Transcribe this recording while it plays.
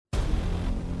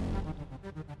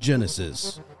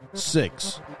Genesis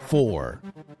 6:4.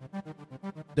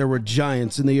 There were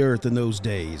giants in the earth in those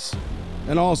days,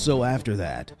 and also after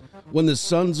that, when the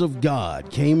sons of God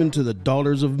came into the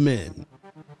daughters of men,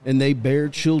 and they bare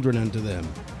children unto them.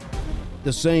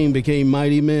 The same became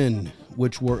mighty men,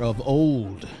 which were of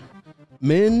old,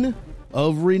 men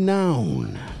of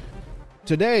renown.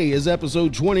 Today is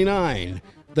episode 29,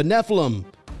 the Nephilim,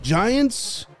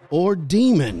 giants or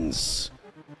demons?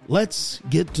 Let's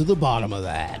get to the bottom of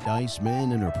that. Dice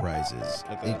Man Enterprises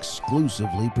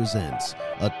exclusively presents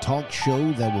a talk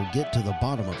show that will get to the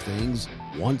bottom of things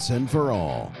once and for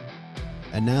all.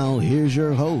 And now here's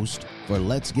your host for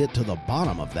Let's Get to the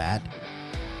Bottom of That,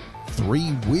 three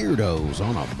weirdos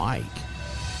on a mic.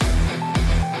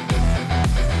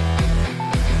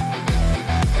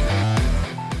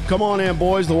 Come on in,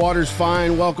 boys. The water's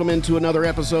fine. Welcome into another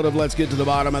episode of Let's Get to the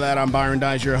Bottom of That. I'm Byron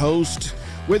Dice, your host.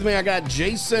 With me, I got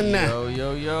Jason. Yo,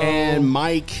 yo, yo. And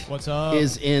Mike. What's up?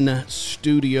 Is in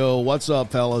studio. What's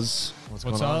up, fellas?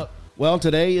 What's up? Well,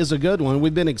 today is a good one.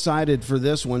 We've been excited for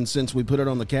this one since we put it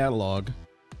on the catalog.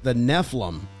 The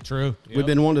Nephilim. True. Yep. We've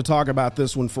been wanting to talk about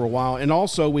this one for a while. And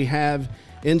also, we have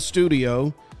in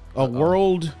studio a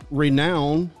world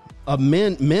renown,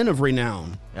 men of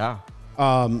renown. Yeah.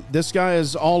 This guy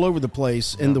is all over the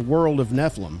place in the world of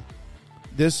Nephilim.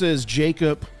 This is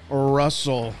Jacob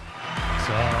Russell.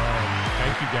 So,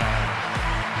 thank you, guys.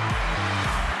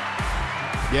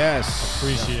 Yes.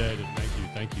 Appreciate it.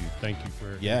 Thank you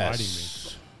for inviting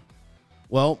me.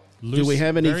 Well, do we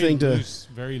have anything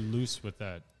very loose with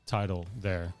that title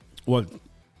there. What?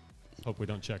 Hope we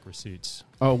don't check receipts.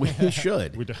 Oh, we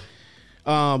should. We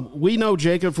don't. We know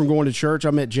Jacob from going to church.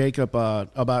 I met Jacob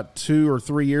about 2 or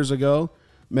 3 years ago.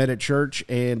 Met at church,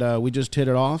 and we just hit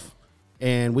it off.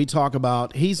 And we talk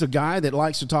about, he's a guy that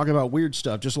likes to talk about weird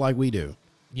stuff, just like we do.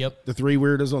 Yep. The three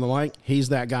weirdos on the mic, he's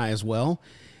that guy as well.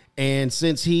 And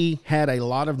since he had a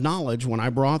lot of knowledge when I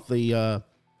brought the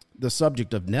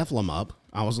subject of Nephilim up,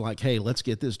 I was like, hey, let's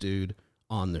get this dude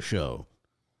on the show.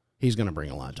 He's going to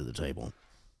bring a lot to the table.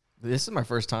 This is my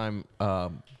first time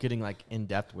getting like in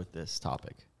depth with this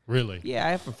topic. Really? Yeah,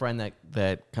 I have a friend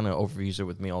that kind of overviews it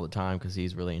with me all the time because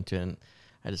he's really into it. And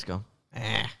I just go,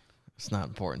 it's not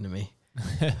important to me.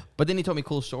 But then he told me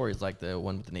cool stories like the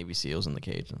one with the Navy SEALs in the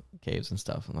caves and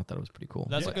stuff, and I thought it was pretty cool.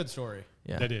 That's a good story.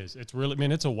 Yeah, that is. It's really. I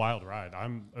mean, it's a wild ride.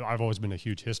 I've always been a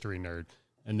huge history nerd,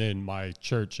 and then my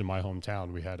church in my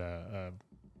hometown, we had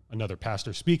another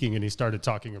pastor speaking, and he started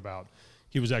talking about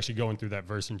he was actually going through that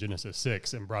verse in Genesis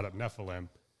 6 and brought up Nephilim,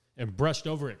 and brushed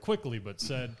over it quickly, but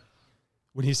said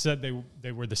when he said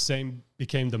they were the same,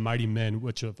 became the mighty men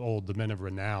which of old, the men of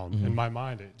renown. In my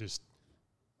mind,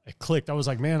 it clicked. I was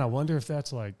like, man, I wonder if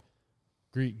that's like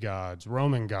Greek gods,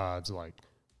 Roman gods, like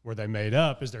were they made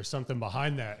up? Is there something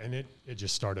behind that? And it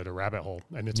just started a rabbit hole,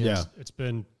 and it's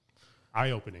been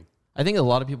eye-opening. I think a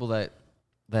lot of people that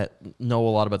know a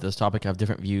lot about this topic have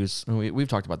different views. And we've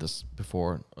talked about this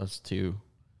before, us two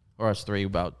or us three,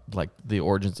 about like the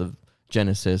origins of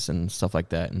Genesis and stuff like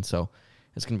that. And so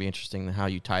it's going to be interesting how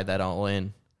you tie that all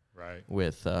in, right,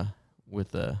 with the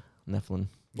Nephilim.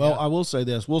 Well, I will say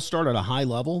this. We'll start at a high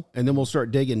level, and then we'll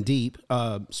start digging deep.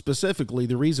 Specifically,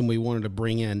 the reason we wanted to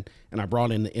bring in, and I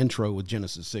brought in the intro with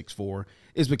Genesis 6:4,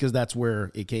 is because that's where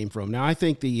it came from. Now, I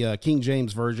think the King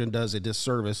James Version does a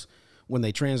disservice when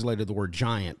they translated the word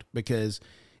giant, because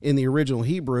in the original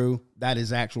Hebrew, that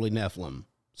is actually Nephilim.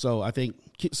 So I think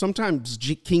sometimes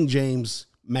King James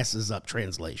messes up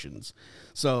translations.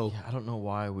 So yeah, I don't know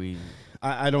why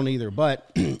I don't either.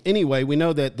 But anyway, we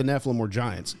know that the Nephilim were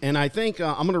giants. And I think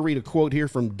I'm going to read a quote here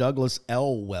from Douglas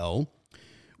Elwell,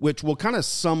 which will kind of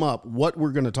sum up what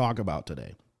we're going to talk about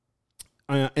today.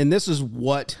 And this is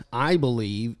what I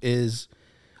believe this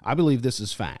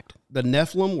is fact. The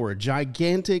Nephilim were a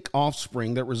gigantic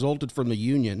offspring that resulted from the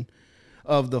union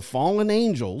of the fallen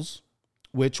angels,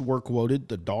 which were quoted,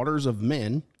 the daughters of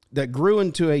men, that grew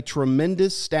into a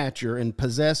tremendous stature and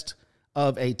possessed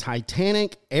of a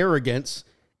titanic arrogance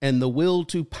and the will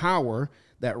to power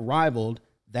that rivaled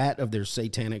that of their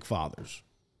satanic fathers.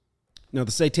 Now,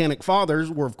 the satanic fathers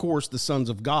were, of course, the sons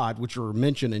of God, which are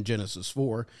mentioned in Genesis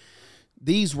 4.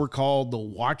 These were called the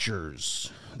Watchers.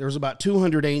 There was about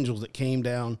 200 angels that came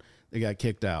down. They got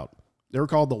kicked out. They were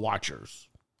called the Watchers.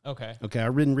 Okay.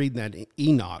 I've been reading that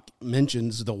Enoch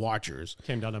mentions the Watchers.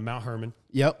 Came down to Mount Hermon.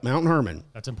 Yep, Mount Hermon.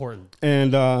 That's important.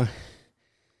 And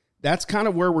that's kind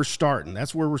of where we're starting.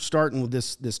 That's where we're starting with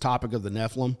this topic of the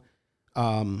Nephilim.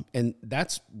 And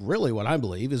that's really what I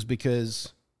believe, is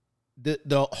because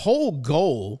the whole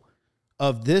goal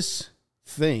of this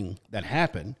thing that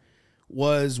happened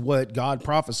was what God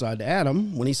prophesied to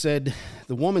Adam when he said,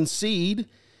 the woman's seed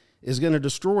is going to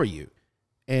destroy you.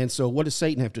 And so what does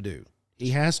Satan have to do? He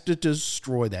has to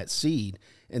destroy that seed.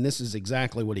 And this is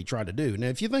exactly what he tried to do. Now,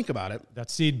 if you think about it.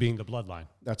 That seed being the bloodline.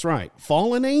 That's right.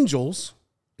 Fallen angels,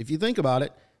 if you think about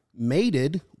it,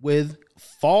 mated with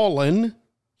fallen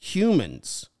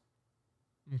humans.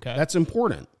 Okay. That's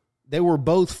important. They were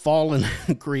both fallen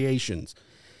creations.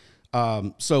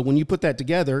 So when you put that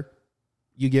together,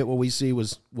 you get what we see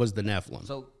was the Nephilim.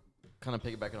 So, kind of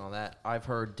piggybacking on that, I've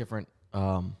heard different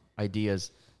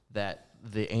ideas that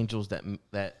the angels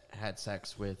that had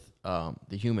sex with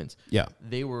the humans,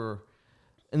 they were,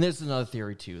 and there's another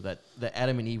theory too, that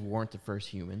Adam and Eve weren't the first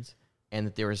humans, and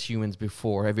that there was humans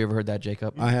before. Have you ever heard that,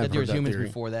 Jacob? I have that there heard was that humans theory.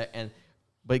 before that,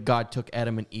 but God took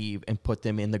Adam and Eve and put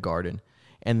them in the garden,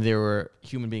 and there were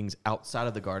human beings outside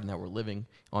of the garden that were living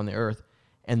on the earth,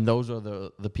 and those are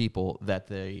the people that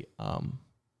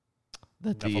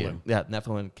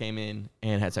Nephilim came in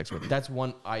and had sex with. That's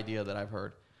one idea that I've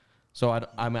heard. So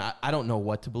I don't know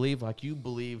what to believe. Like, you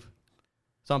believe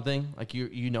something, like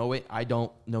you know it. I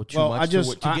don't know too much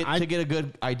to get a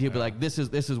good idea. But like, this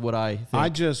is what I think.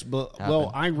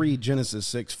 I read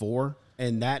Genesis 6:4,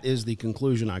 and that is the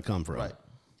conclusion I come from. Right.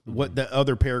 What the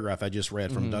other paragraph I just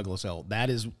read from Douglas L. That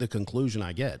is the conclusion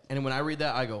I get. And when I read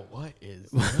that, I go, "What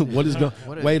is? What is going?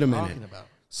 Wait a minute. Talking about?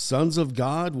 Sons of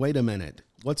God. Wait a minute.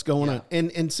 What's going on?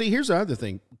 And see, here's the other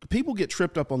thing. People get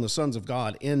tripped up on the sons of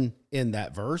God in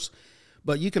that verse,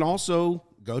 but you can also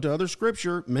go to other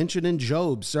scripture mentioned in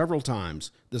Job several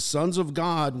times. The sons of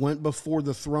God went before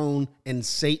the throne, and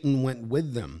Satan went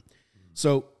with them.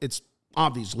 So it's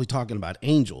obviously talking about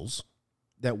angels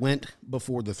that went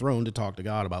before the throne to talk to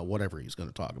God about whatever he's going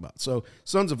to talk about. So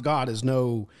sons of God is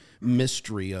no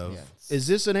mystery of, is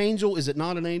this an angel? Is it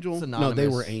not an angel? No, they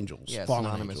were angels. Yeah, fallen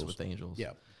synonymous angels. with angels.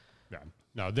 Yeah. Yeah.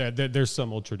 No, there's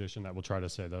some old tradition that will try to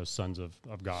say those sons of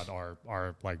God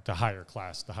are like the higher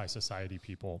class, the high society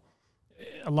people.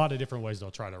 A lot of different ways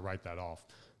they'll try to write that off.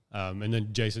 And then,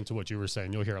 Jason, to what you were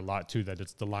saying, you'll hear a lot, too, that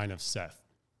it's the line of Seth.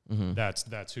 Mm-hmm.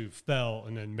 That's who fell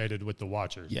and then mated with the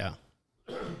Watchers. Yeah.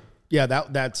 Yeah,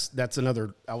 that's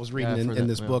another. I was reading in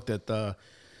this book that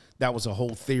that was a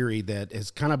whole theory that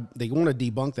is kind of, they want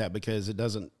to debunk that because it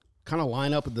doesn't kind of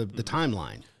line up with the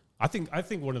timeline. I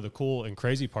think one of the cool and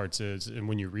crazy parts is, and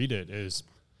when you read it, is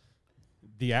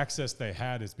the access they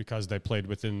had is because they played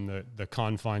within the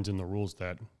confines and the rules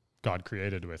that God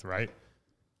created with, right?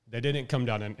 They didn't come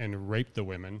down and rape the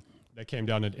women. They came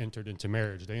down and entered into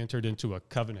marriage. They entered into a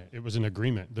covenant. It was an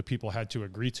agreement. The people had to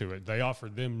agree to it. They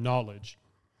offered them knowledge,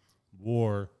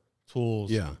 war,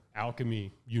 tools,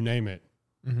 alchemy, you name it,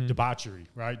 debauchery,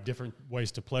 right? Different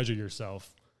ways to pleasure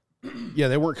yourself. Yeah,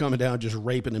 they weren't coming down just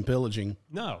raping and pillaging.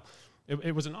 No,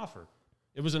 it was an offer.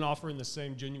 It was an offer in the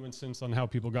same genuine sense on how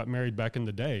people got married back in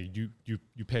the day. You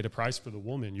paid a price for the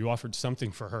woman. You offered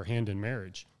something for her hand in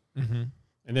marriage. Mm-hmm.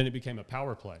 And then it became a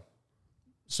power play.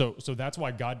 So that's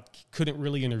why God couldn't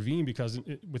really intervene, because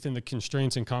within the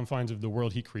constraints and confines of the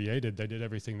world he created, they did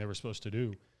everything they were supposed to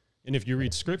do. And if you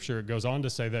read scripture, it goes on to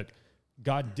say that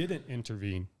God didn't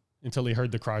intervene until he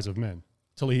heard the cries of men.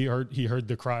 Till he heard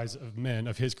the cries of men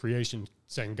of his creation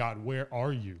saying, God, where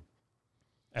are you?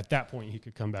 At that point, he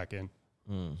could come back in.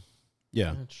 Mm.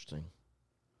 Yeah. Interesting.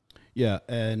 Yeah,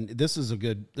 and this is a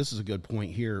good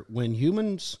point here. When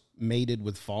humans mated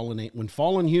with fallen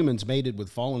humans mated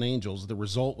with fallen angels, the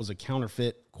result was a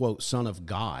counterfeit, quote, son of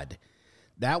God.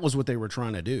 That was what they were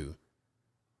trying to do.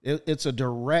 It's a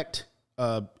direct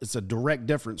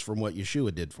difference from what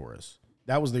Yeshua did for us.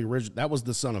 That was the original. That was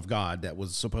the Son of God that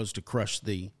was supposed to crush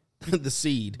the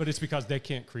seed. But it's because they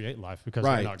can't create life because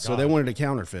they're not God. So they wanted to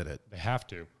counterfeit it. They have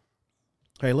to.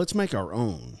 Hey, let's make our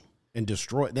own and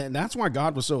destroy. That's why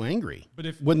God was so angry.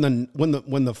 But when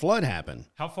the flood happened.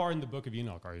 How far in the book of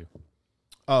Enoch are you?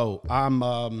 Oh, I'm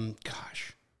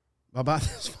about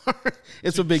this far.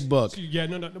 It's a big book.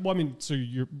 No. Well, I mean, so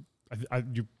you're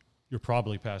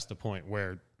probably past the point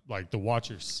where, like, the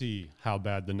Watchers see how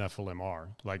bad the Nephilim are,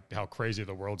 like how crazy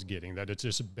the world's getting, that it's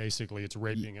just basically it's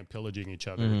raping and pillaging each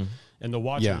other. Mm-hmm. And the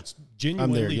Watchers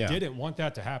genuinely didn't want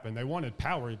that to happen. They wanted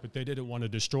power, but they didn't want to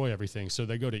destroy everything. So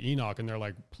they go to Enoch and they're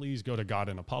like, please go to God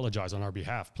and apologize on our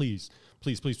behalf. Please,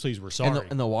 we're sorry.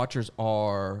 And the Watchers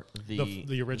are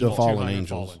the original the fallen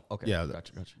angels. Okay, yeah,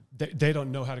 gotcha. They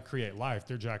don't know how to create life.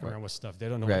 They're jacking around with stuff. They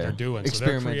don't know what they're doing. So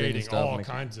they're creating all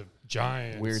kinds of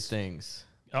giants. Weird things.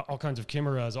 All kinds of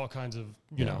chimeras, all kinds of,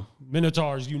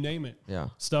 minotaurs, you name it. Yeah.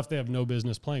 Stuff they have no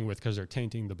business playing with because they're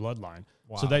tainting the bloodline.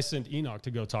 Wow. So they sent Enoch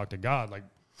to go talk to God, like,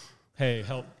 hey,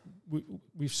 help.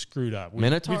 We've screwed up.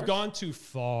 Minotaurs? We've gone too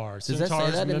far. Does that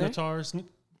say that Minotaurs,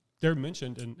 they're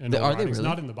mentioned in are they writings, really?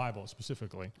 not in the Bible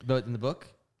specifically. But in the book?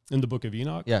 In the book of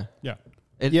Enoch? Yeah. Yeah.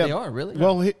 They are, really?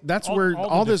 Well, that's where all the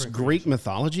all this different Greek creations.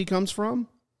 mythology comes from.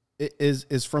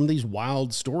 Is from these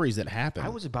wild stories that happen. I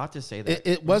was about to say that.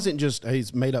 It wasn't just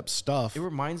he's made up stuff. It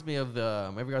reminds me of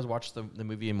have you guys watched the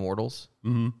movie Immortals?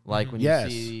 Mm-hmm. Like when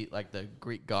Yes. you see like the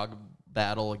Greek god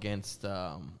battle against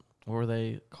what were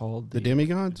they called? The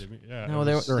demigods. Yeah, No,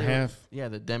 it was- They're half. Yeah,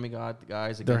 the demigod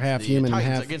guys. They're against half the human and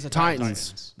Titans, half against the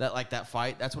Titans. That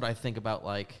fight. That's what I think about,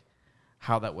 like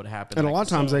how that would happen. And a like, lot of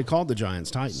times so- they called the giants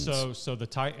Titans. So the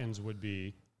Titans would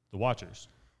be the Watchers.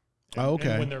 Oh, okay.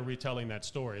 And when they're retelling that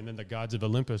story, and then the gods of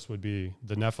Olympus would be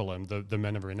the Nephilim, the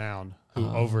men of renown, who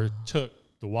overtook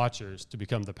the Watchers to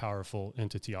become the powerful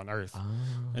entity on Earth.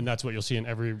 And that's what you'll see in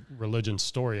every religion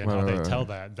story and how they tell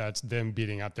that. That's them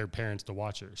beating out their parents, the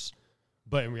Watchers.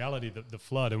 But in reality, the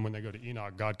flood, and when they go to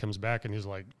Enoch, God comes back and he's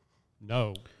like,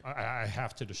 no, I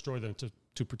have to destroy them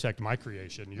to protect my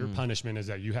creation. Your punishment is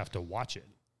that you have to watch it.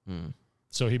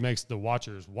 So he makes the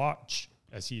Watchers watch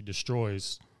as he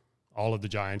destroys all of the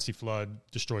giants. He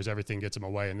destroys everything, gets them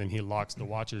away, and then he locks the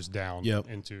Watchers down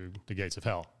into the gates of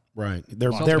hell. right.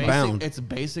 They're So they're bound. It's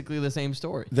basically the same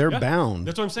story. They're Yeah, bound.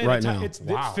 That's what I'm saying. right now. It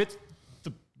fits.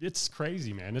 It's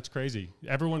crazy, man. It's crazy.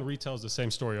 Everyone retells the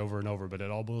same story over and over, but it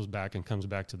all boils back and comes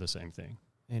back to the same thing.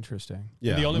 Interesting.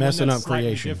 Yeah, The only messing one that's up slightly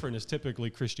creation. different is typically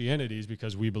Christianity's,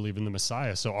 because we believe in the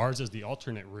Messiah. So ours is the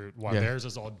alternate route, while Yeah. theirs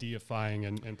is all deifying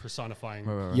and personifying.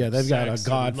 Yeah, they've got a sex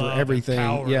God and for love everything. And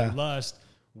power Yeah. and lust.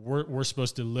 We're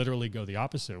supposed to literally go the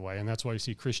opposite way, and that's why you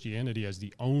see Christianity as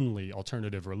the only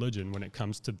alternative religion when it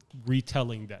comes to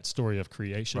retelling that story of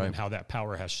creation and how that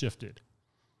power has shifted.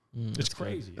 It's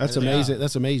crazy. That's amazing.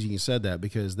 That's amazing you said that,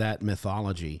 because that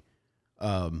mythology,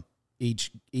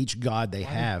 each god they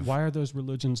have, Why are those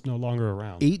religions no longer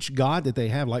around? each god that they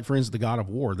have, like for instance, the god of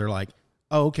war, they're like,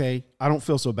 oh, okay, I don't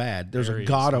feel so bad. There's Ares, a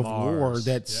god of war Mars,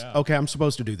 that's yeah. okay. I'm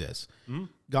supposed to do this.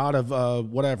 God of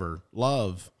whatever,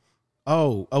 love.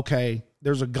 Oh, okay.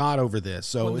 There's a God over this,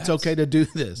 so Well, it's that's- okay to do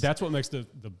this. That's what makes the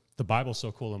Bible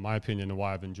so cool, in my opinion, and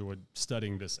why I've enjoyed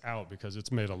studying this out, because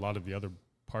it's made a lot of the other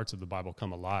parts of the Bible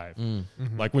come alive.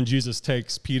 Like when Jesus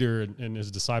takes Peter and his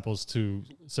disciples to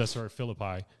Caesarea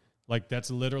Philippi, like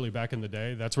that's literally back in the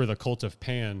day, that's where the cult of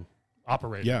Pan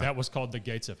operated. Yeah. That was called the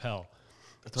gates of hell.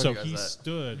 told So you guys he that.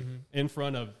 stood in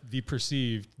front of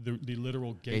the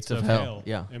literal gates of of hell, hell,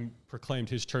 yeah. and proclaimed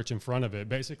his church in front of it,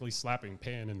 basically slapping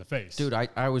Pan in the face. Dude,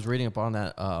 I was reading up on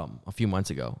that a few months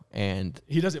ago, and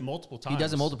He does it multiple times. he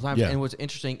does it multiple times, Yeah. and what's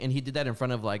interesting, and he did that in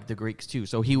front of like the Greeks too.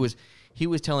 So he was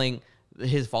telling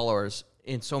his followers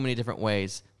in so many different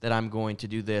ways that I'm going to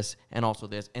do this, and also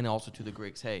to the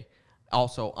Greeks, hey,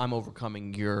 also I'm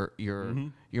overcoming your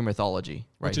mythology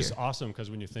right Which is here. awesome, because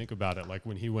when you think about it, like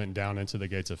when he went down into the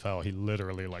gates of hell, he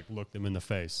literally like looked them in the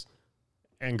face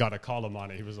and got a column on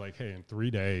it. He was like, hey, in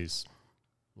 3 days,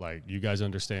 like, you guys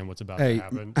understand what's about hey, to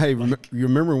happen. hey, Like, you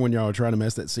remember when y'all were trying to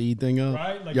mess that seed thing up?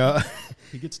 right? Like, Yeah,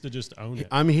 he gets to just own it.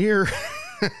 I'm here.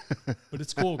 But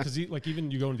it's cool because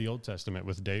even you go into the Old Testament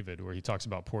with David, where he talks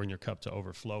about pouring your cup to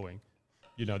overflowing.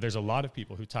 You know, there's a lot of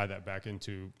people who tie that back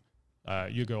into,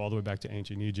 you go all the way back to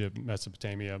ancient Egypt,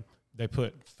 Mesopotamia. They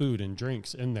put food and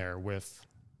drinks in there with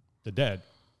the dead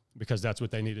because that's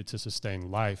what they needed to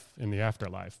sustain life in the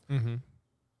afterlife.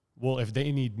 Well, if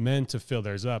they need men to fill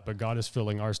theirs up, but God is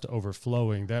filling ours to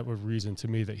overflowing, that would reason to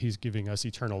me that he's giving us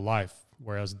eternal life,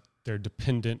 whereas they're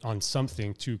dependent on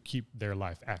something to keep their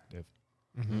life active.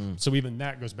 So even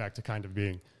that goes back to kind of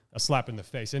being a slap in the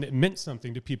face. And it meant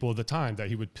something to people of the time that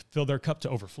he would fill their cup to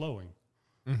overflowing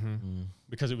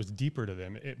because it was deeper to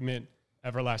them. It meant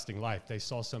everlasting life. They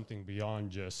saw something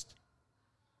beyond just,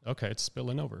 okay, it's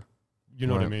spilling over. You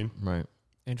know what I mean? Right.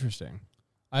 Interesting.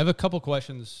 I have a couple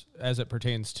questions as it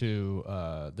pertains to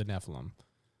the Nephilim.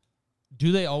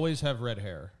 Do they always have red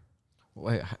hair?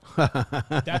 Wait,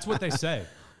 That's what they say.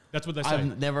 That's what they say.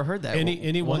 I've never heard that.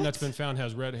 Anyone What? that's been found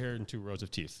has red hair and 2 rows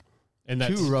of teeth. And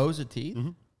that's 2 rows of teeth?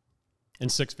 and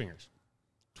 6 fingers.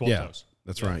 12 Yeah, toes.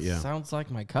 that's right. Yeah. Sounds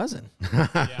like my cousin.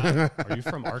 Yeah. Are you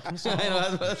from Arkansas? I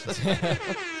know,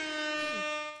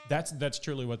 That's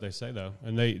truly what they say, though.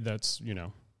 And that's, you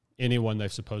know, anyone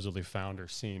they've supposedly found or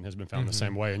seen has been found the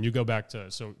same way. And you go back to,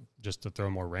 so just to throw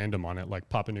more random on it, like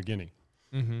Papua New Guinea.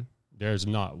 There's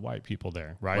not white people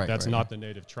there, right? That's not the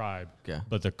native tribe. Yeah.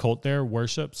 But the cult there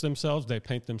worships themselves. They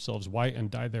paint themselves white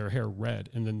and dye their hair red.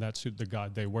 And then that's who the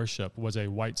god they worship was, a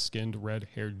white-skinned,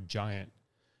 red-haired giant.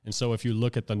 And so if you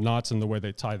look at the knots and the way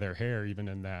they tie their hair, even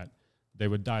in that, they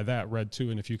would dye that red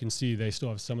too. And if you can see, they still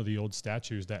have some of the old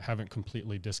statues that haven't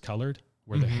completely discolored,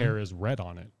 where the hair is red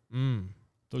on it.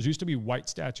 Those used to be white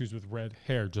statues with red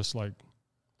hair, just like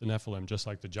the Nephilim, just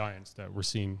like the giants that we're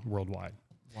seeing worldwide.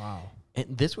 Wow.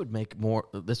 And this would make more.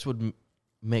 This would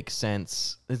makes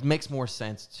sense. It makes more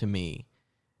sense to me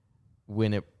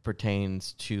when it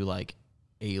pertains to like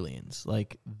aliens.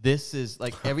 Like this is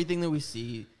like everything that we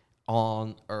see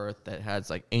on Earth that has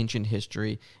like ancient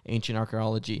history, ancient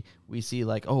archaeology. We see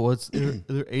like, oh,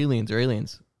 they're aliens or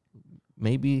aliens.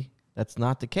 Maybe that's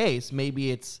not the case.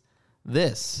 Maybe it's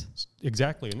this.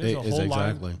 Exactly. And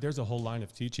there's a whole line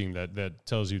of teaching that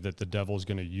tells you that the devil is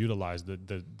going to utilize the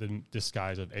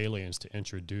disguise of aliens to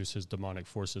introduce his demonic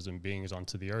forces and beings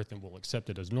onto the earth, and we'll accept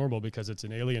it as normal because it's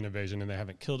an alien invasion and they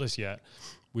haven't killed us yet.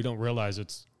 We don't realize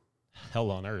it's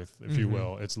hell on earth, if you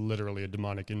will. It's literally a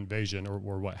demonic invasion or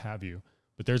what have you.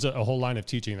 But there's a whole line of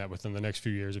teaching that within the next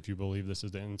few years, if you believe this is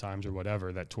the end times or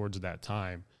whatever, that towards that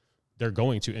time, they're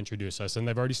going to introduce us, and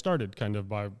they've already started kind of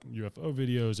by UFO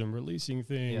videos and releasing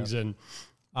things and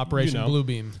Operation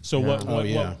Bluebeam. So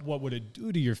what would it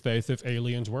do to your faith if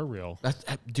aliens were real?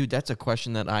 That's a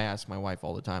question that I ask my wife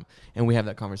all the time, and we have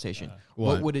that conversation.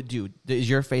 What would it do? Is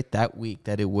your faith that weak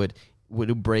that it would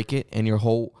it break it, and your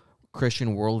whole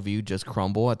Christian worldview just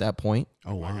crumble at that point?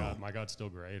 Oh, wow. My God's still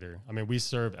greater. I mean, we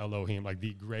serve Elohim, like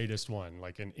the greatest one,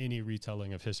 like in any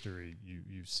retelling of history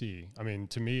you see. I mean,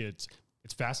 to me, it's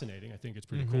fascinating. I think it's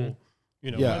pretty cool.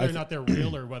 You know, whether or not they're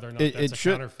real or whether or not that's a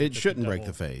counterfeit. It shouldn't break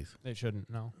the faith. It shouldn't,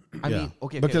 no. I mean,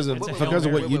 okay. Because of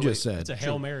what you just said. It's a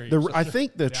Hail Mary. I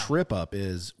think the trip up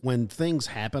is when things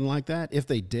happen like that, if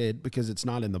they did, because it's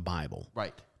not in the Bible.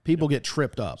 Right. People get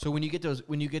tripped up. So when you get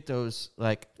those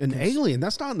like an alien,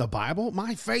 that's not in the Bible.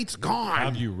 My faith's gone.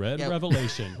 Have you read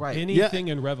Revelation? Right. Anything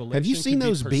in Revelation? Have you seen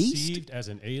those beasts? Perceived as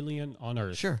an alien on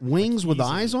Earth? Sure. Wings with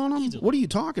easily, eyes on them? easily. What are you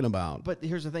talking about? But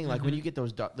here's the thing: like when you get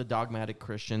those the dogmatic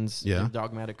Christians, the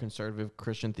dogmatic conservative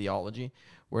Christian theology,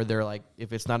 where they're like,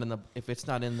 if it's not in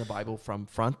the Bible from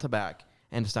front to back,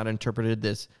 and it's not interpreted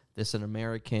this an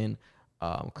American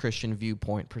Christian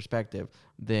viewpoint perspective,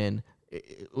 then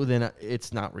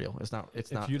it's not real. It's not.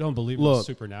 If you don't believe in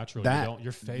supernatural,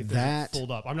 your faith isn't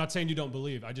filled up. I'm not saying you don't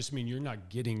believe. I just mean you're not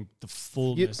getting the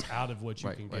fullness out of what you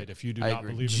can get if you do not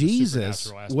believe in the Jesus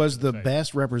supernatural aspect was of the faith.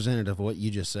 best representative of what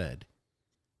you just said.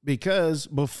 Because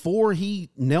before he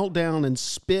knelt down and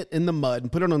spit in the mud and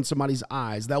put it on somebody's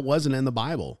eyes, that wasn't in the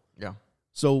Bible. Yeah.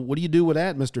 So what do you do with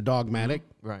that, Mr. Dogmatic?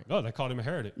 Right. Oh, they called him a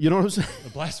heretic. You know what I'm saying? A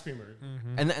blasphemer.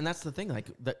 And that's the thing. Like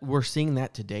we're seeing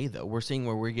that today, though. We're seeing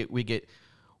where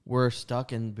we're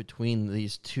stuck in between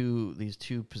these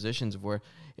two positions where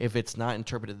if it's not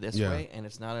interpreted this way and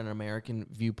it's not an American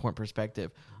viewpoint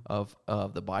perspective of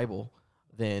the Bible,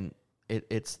 then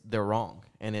they're wrong.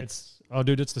 And it's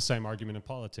the same argument in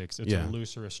politics. It's a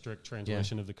loose or a strict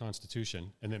translation of the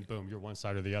Constitution, and then boom, you're one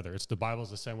side or the other. The Bible's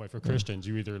the same way for Christians.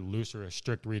 You either loose or a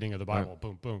strict reading of the Bible,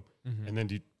 boom, boom, and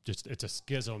then it's a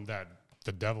schism that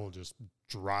the devil just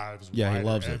drives. Yeah, he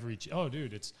loves it.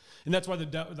 And that's why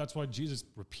that's why Jesus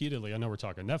repeatedly. I know we're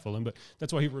talking Nephilim, but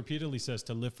that's why he repeatedly says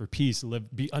to live for peace,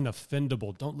 be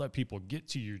unoffendable. Don't let people get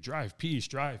to you. Drive peace,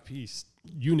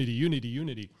 unity, unity,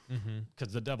 unity.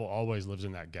 Because the devil always lives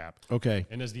in that gap. Okay.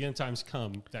 And as the end times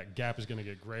come, that gap is going to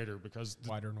get greater because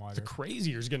wider and wider. The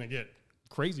crazier is going to get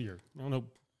crazier. I don't know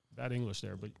bad English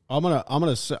there, but I'm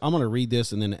gonna read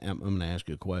this and then I'm gonna ask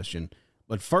you a question.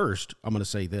 But first, I'm gonna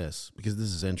say this because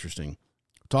this is interesting.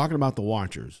 Talking about the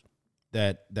Watchers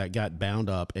that got bound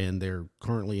up and they're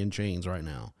currently in chains right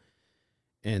now,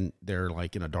 and they're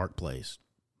like in a dark place.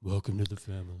 Welcome to the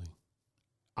family.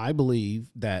 I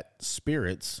believe that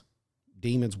spirits,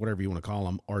 demons, whatever you want to call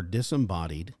them, are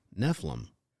disembodied Nephilim.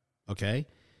 Okay?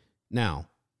 Now,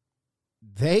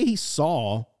 they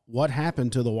saw what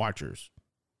happened to the Watchers.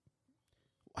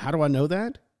 How do I know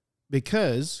that?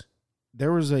 Because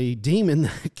there was a demon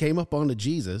that came up onto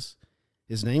Jesus.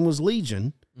 His name was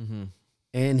Legion.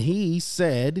 And he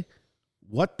said,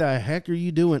 "What the heck are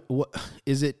you doing? What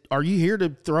is it? Are you here to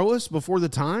throw us before the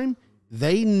time?"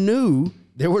 They knew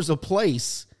there was a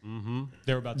place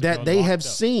They're about to that they have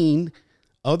seen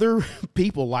other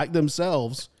people like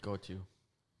themselves go to.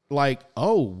 Like,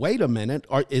 oh, wait a minute.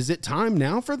 Is it time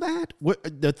now for that?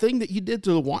 What the thing that you did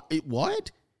to the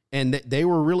what? And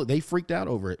they freaked out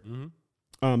over it.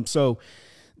 So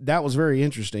that was very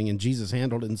interesting. And Jesus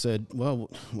handled it and said,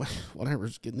 well,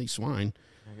 whatever's getting these swine.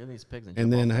 Get these pigs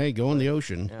and then, hey, go in the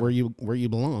ocean where you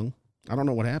belong. I don't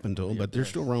know what happened to them, but they're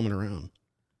still roaming around.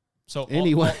 So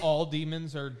anyway, all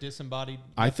demons are disembodied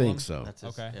Nephilim? I think so.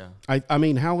 Okay. Yeah. I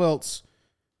mean, how else?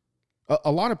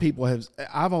 A lot of people have.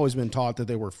 I've always been taught that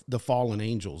they were the fallen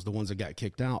angels, the ones that got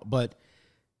kicked out, but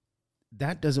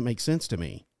that doesn't make sense to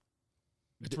me.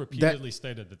 It's repeatedly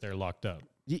stated that they're locked up.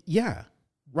 Yeah,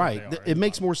 right. It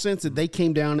makes more sense that they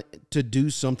came down to do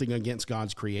something against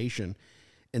God's creation,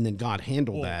 and then God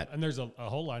handled Well, that. and there's a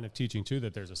whole line of teaching too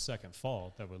that there's a second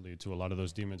fall that would lead to a lot of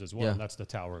those demons as well, Yeah. and that's the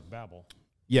Tower of Babel.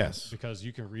 Yes. Because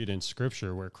you can read in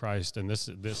Scripture where Christ, and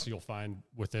this you'll find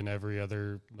within every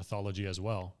other mythology as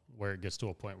well, where it gets to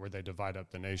a point where they divide up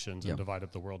the nations and divide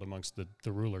up the world amongst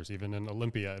the rulers. Even in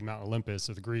Olympia, in Mount Olympus,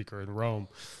 of the Greek, or in Rome,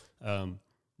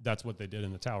 that's what they did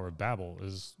in the Tower of Babel.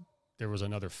 Is there was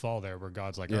another fall there where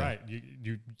God's like, all right,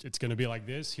 you it's going to be like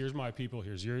this. Here's my people.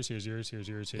 Here's yours. Here's yours. Here's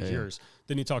yours. Here's yours.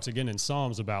 Then he talks again in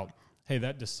Psalms about, hey,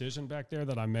 that decision back there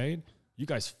that I made, you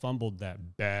guys fumbled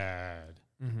that bad.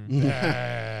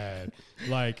 Bad.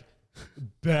 Like,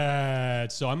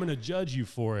 bad. So I'm going to judge you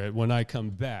for it when I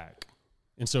come back.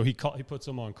 And so he puts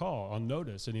them on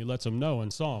notice, and he lets them know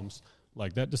in Psalms,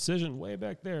 like that decision way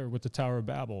back there with the Tower of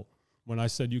Babel, when I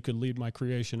said you could lead my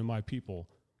creation and my people,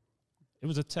 it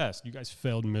was a test. You guys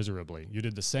failed miserably. You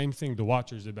did the same thing the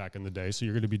Watchers did back in the day, so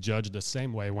you're going to be judged the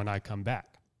same way when I come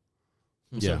back.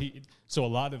 Yeah.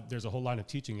 There's a whole line of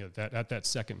teaching that at that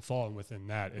second fall, and within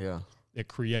that, it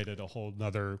created a whole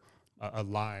nother a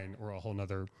line or a whole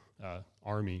nother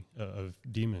army of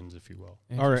demons, if you will.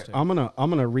 All right, I'm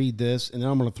gonna read this, and then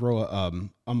I'm gonna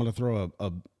throw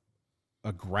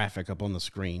a graphic up on the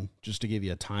screen just to give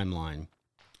you a timeline.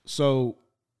 So,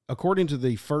 according to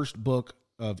the first book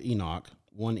of Enoch,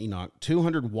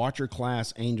 200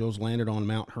 Watcher-class angels landed on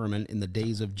Mount Hermon in the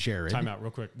days of Jared. Time out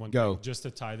real quick. Go. Thing, just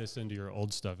to tie this into your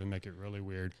old stuff and make it really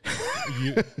weird.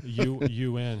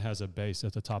 UN has a base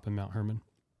at the top of Mount Hermon.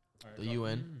 The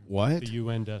UN. What? The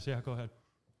UN does. Yeah, go ahead.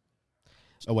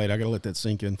 Oh, wait, I got to let that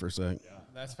sink in for a sec. Yeah,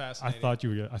 that's fascinating.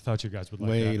 I thought you guys would like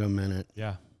Wait that. a minute.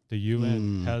 Yeah. The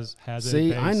UN has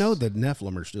See, a base I know the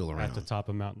Nephilim are still at around. the top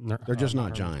of Mount. They're just not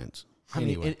Mount Hermon. giants. I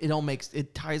mean, Anyway.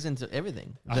 it ties into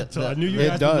everything. I knew you It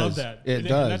guys would does. love that. It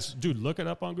does. That's, dude, look it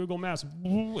up on Google Maps.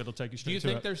 It'll take you Do straight you to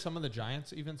think it. there's some of the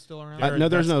giants even still around? No,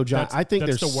 there's no giant. That's- I think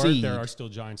that's there's the word. seed. There are still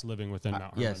giants living within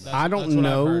Mount Hermon. yes. I don't That's what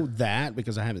I've know heard. that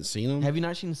because I haven't seen them. Have you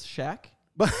not seen Shaq?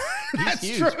 But He's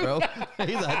huge, bro. That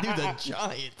dude's a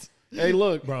giant. hey,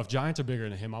 look. Bro, if giants are bigger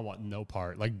than him, I want no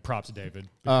part. Like, props, David.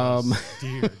 Because,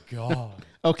 dear God.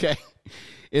 Okay.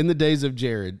 In the days of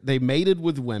Jared, they mated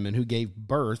with women who gave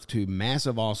birth to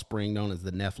massive offspring known as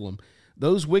the Nephilim.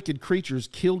 Those wicked creatures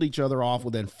killed each other off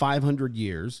within 500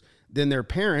 years. Then their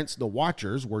parents, the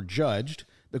Watchers, were judged.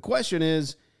 The question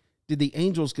is, did the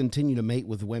angels continue to mate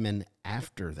with women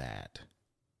after that?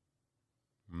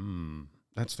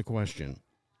 That's the question.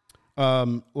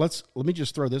 Let me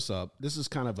just throw this up. This is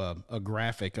kind of a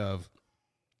graphic of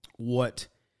what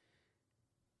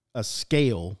a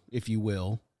scale, if you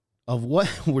will, of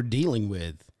what we're dealing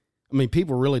with. I mean,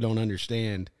 people really don't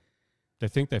understand. They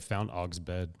think they found Og's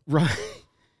bed. Right.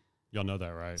 Y'all know that,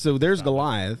 right? So there's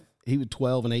Goliath. He was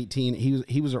 12 and 18.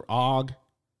 He was an Og.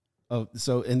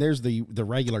 And there's the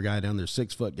regular guy down there,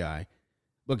 6 foot guy.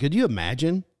 But could you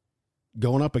imagine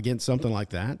going up against something like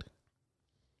that?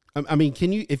 I mean,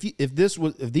 can you, if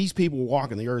these people were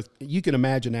walking the earth, you can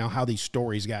imagine now how these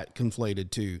stories got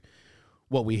conflated to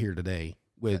what we hear today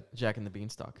with Jack and the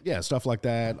Beanstalk. Yeah, stuff like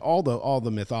that. All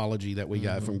the mythology that we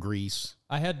got from Greece.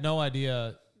 I had no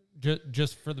idea.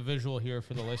 Just for the visual here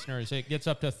for the listeners, it gets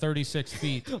up to 36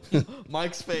 feet.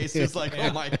 Mike's face is like,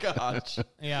 oh my gosh.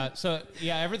 Yeah. So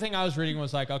everything I was reading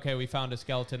was like, okay, we found a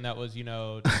skeleton that was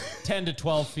 10 to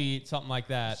 12 feet, something like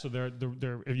that. So they're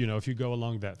if you go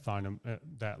along that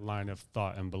line of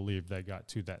thought and believe they got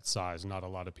to that size, not a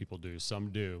lot of people do.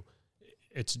 Some do.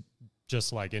 It's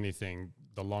just like anything.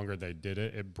 The longer they did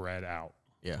it, it bred out.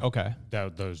 Yeah. Okay.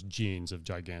 Those genes of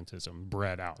gigantism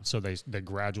bred out. So they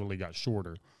gradually got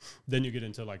shorter. Then you get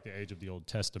into like the age of the Old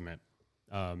Testament.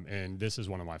 And this is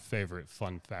one of my favorite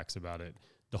fun facts about it.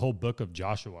 The whole book of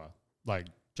Joshua, like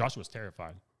Joshua's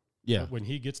terrified. Yeah. When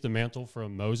he gets the mantle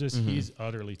from Moses, he's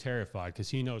utterly terrified because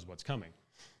he knows what's coming.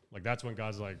 Like that's when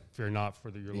God's like, fear not, for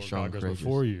your Lord strong God and goes courageous.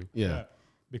 before you. Yeah.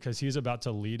 Because he's about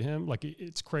to lead him. Like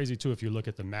it's crazy too if you look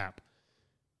at the map.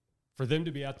 For them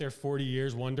to be out there 40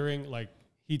 years wondering, like,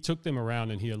 he took them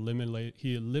around and he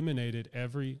eliminated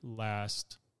every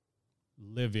last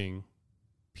living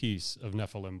piece of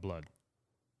Nephilim blood,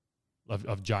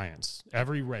 of giants.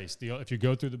 Every race. If you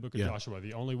go through the book of Joshua,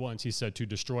 the only ones he said to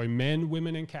destroy men,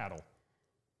 women, and cattle.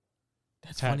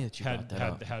 That's funny that you brought that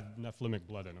up. Had Nephilimic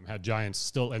blood in them, had giants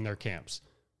still in their camps.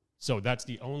 So that's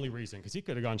the only reason, because he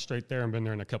could have gone straight there and been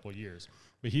there in a couple of years.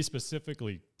 But he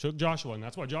specifically took Joshua, and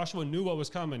that's why Joshua knew what was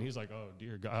coming. He's like, oh,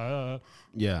 dear God.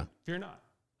 Yeah. Fear not.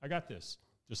 I got this.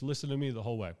 Just listen to me the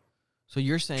whole way. So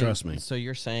you're saying, Trust me. So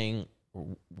you're saying,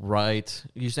 right?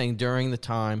 You're saying during the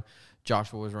time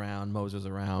Joshua was around, Moses was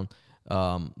around,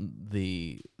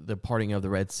 the parting of the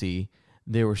Red Sea,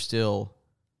 there were still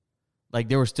Like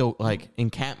there were still like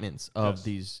encampments of Yes.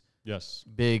 these Yes.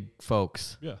 big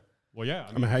folks. Yeah. Well, yeah.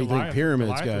 I mean, how do you think pyramids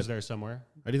Goliath got- was there somewhere?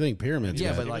 How do you think pyramids? Yeah,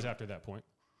 got- but It was like- after that point.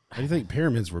 how do you think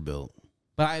pyramids were built?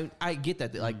 But I get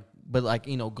that like, but like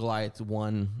Goliath's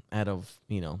one out of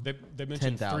They mentioned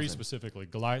 10,000. 3 specifically.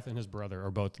 Goliath and his brother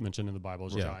are both mentioned in the Bible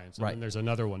as Yeah. giants. And Right. then there's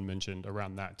another one mentioned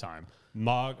around that time.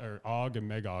 Og and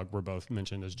Magog were both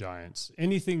mentioned as giants.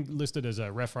 Anything listed as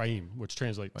a Rephaim, which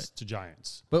translates to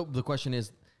giants. But the question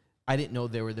is, I didn't know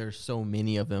there's so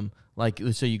many of them. Like,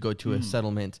 so you go to a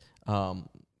settlement,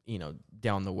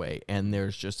 down the way, and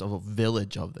there's just a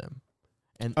village of them.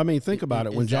 And I mean, think about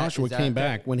it. When is that- Joshua is that- came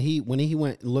back, when he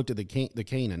went and looked at the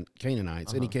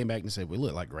Canaanites, and he came back and said, "We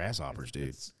look like grasshoppers,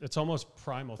 dude." It's almost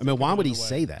primal. I mean, why Think of it would in he a way.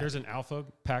 say that? There's an alpha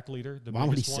pack leader. The Why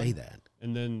would he biggest say one, that?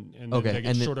 And then Okay, they get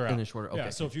and then- shorter and out. then shorter, Yeah.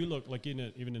 okay. So if you look like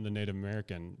even in the Native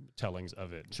American tellings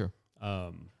of it, Sure.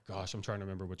 Gosh, I'm trying to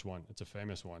remember which one. It's a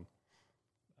famous one.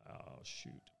 Oh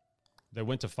shoot! They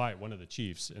went to fight one of the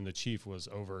chiefs, and the chief was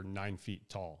over 9 feet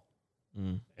tall.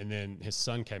 And then his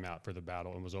son came out for the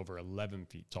battle and was over 11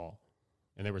 feet tall.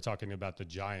 And they were talking about the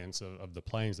giants of the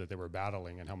plains that they were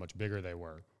battling and how much bigger they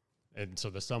were. And so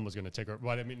the son was going to take her.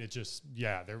 But I mean, it just,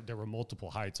 there were multiple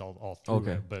heights all through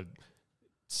Okay. it, but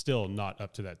still not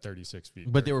up to that 36 feet.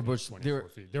 But they 30 were feet, much- 24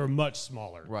 feet. They were much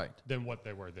smaller Right. than what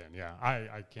they were then. Yeah,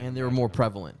 I can't. And they were imagine more them.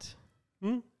 prevalent.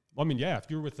 Well, I mean, yeah, if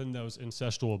you're within those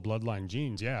ancestral bloodline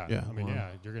genes, yeah. Yeah. I mean, Wow.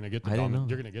 yeah, you're gonna get the I didn't know.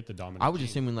 you're gonna get the dominant. I was gene.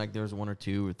 assuming like there was 1 or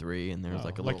 2 or 3, and there was No.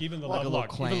 like a like little, even the like a little Lovelock,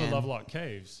 clan. even the Lovelock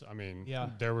caves. I mean, Yeah.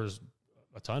 there was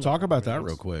a ton. Talk of them. about I mean, that it's-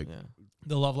 real quick. Yeah.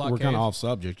 The Lovelock We're Cave. kind of off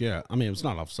subject. Yeah, I mean, it's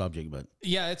not off subject, but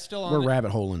Yeah, it's still on. we're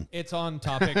rabbit holing. It's on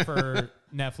topic for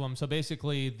Nephilim. So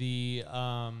basically, the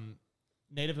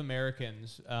Native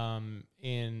Americans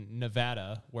in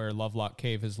Nevada, where Lovelock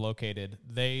Cave is located,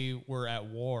 they were at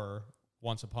war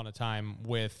once upon a time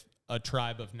with a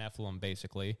tribe of Nephilim,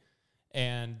 basically.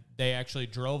 And they actually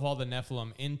drove all the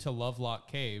Nephilim into Lovelock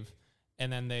Cave,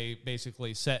 and then they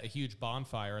basically set a huge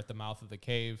bonfire at the mouth of the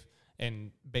cave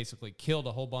and basically killed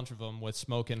a whole bunch of them with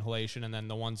smoke inhalation. And then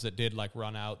the ones that did like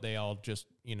run out, they all just,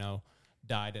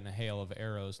 died in a hail of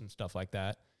arrows and stuff like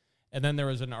that. And then there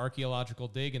was an archaeological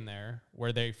dig in there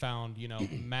where they found,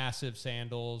 massive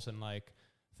sandals and like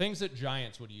things that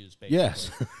giants would use, basically.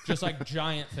 Yes. Just like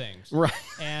giant things. Right.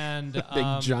 And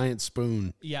Big giant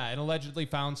spoon. yeah, and allegedly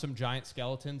found some giant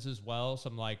skeletons as well,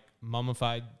 some like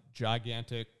mummified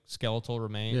gigantic skeletal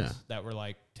remains Yeah. that were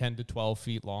like 10 to 12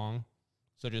 feet long.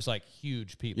 So just like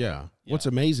huge people. Yeah. What's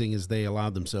amazing is they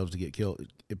allowed themselves to get killed,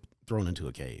 thrown into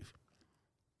a cave.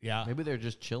 Yeah. Maybe they're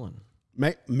just chilling.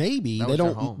 Maybe That they was their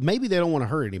don't. home. Maybe they don't want to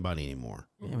hurt anybody anymore.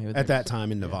 Yeah, maybe they're At that just-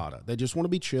 time in Nevada, they just want to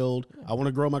be chilled. I want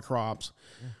to grow my crops.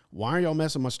 Why are y'all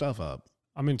messing my stuff up?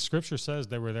 I mean, Scripture says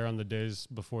they were there on the days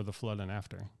before the flood and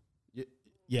after.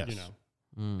 Yes. You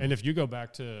know, and if you go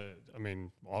back to, I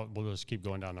mean, we'll just keep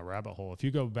going down the rabbit hole. If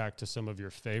you go back to some of your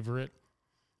favorite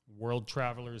world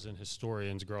travelers and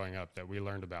historians growing up that we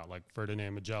learned about, like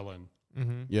Ferdinand Magellan,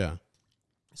 Yeah.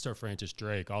 Sir Francis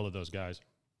Drake, all of those guys,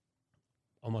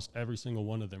 almost every single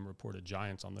one of them reported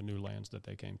giants on the new lands that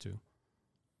they came to.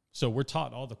 So we're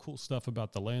taught all the cool stuff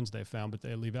about the lands they found, but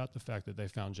they leave out the fact that they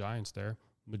found giants there.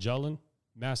 Magellan,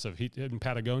 massive. He in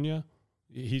Patagonia,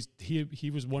 he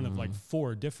was one of like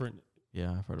 4 different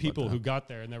Yeah, I've heard people about who that. got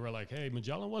there, and they were like, "Hey,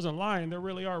 Magellan wasn't lying. There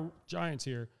really are giants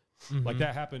here." Like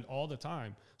that happened all the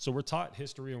time. So we're taught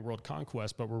history and world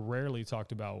conquest, but we're rarely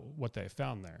talked about what they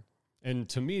found there. And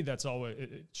to me, that's always,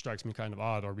 it strikes me kind of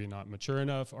odd. Are we not mature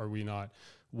enough? Are we not?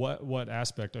 What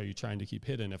aspect are you trying to keep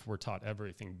hidden if we're taught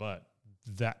everything but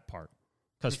that part?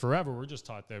 Because forever we're just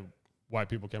taught that white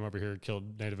people came over here and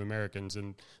killed Native Americans,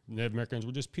 and Native Americans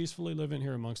were just peacefully living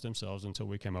here amongst themselves until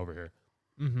we came over here.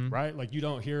 Right? Like you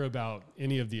don't hear about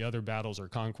any of the other battles or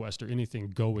conquest or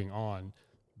anything going on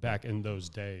back in those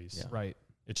days. Yeah. Right.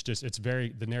 It's just,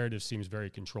 the narrative seems very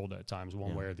controlled at times,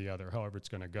 one way or the other, however it's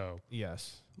going to go.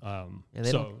 Yes. Yeah, they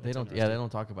So don't. They it's don't. Yeah, they interesting. don't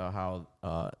talk about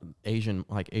how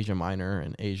Asia Minor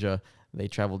and Asia, they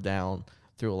traveled down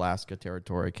through Alaska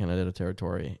territory, Canada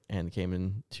territory, and came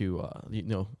into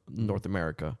North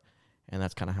America, and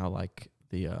that's kind of how like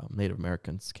the Native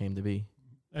Americans came to be.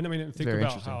 And I mean, think very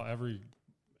about interesting. how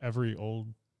every old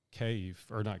cave,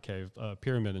 or not cave,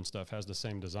 pyramid and stuff has the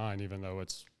same design, even though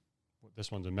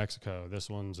this one's in Mexico, this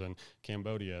one's in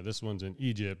Cambodia, this one's in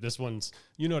Egypt, this one's,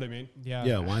 you know what I mean? Yeah.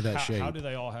 Yeah. Why that shape? How do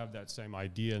they all have that same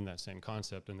idea and that same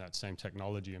concept and that same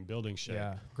technology and building shape?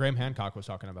 Yeah. Graham Hancock was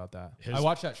talking about that. His I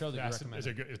watched that show that you Is recommended.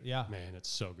 it good? Yeah. Man, it's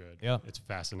so good. Yeah. It's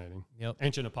fascinating. Yep.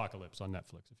 Ancient Apocalypse on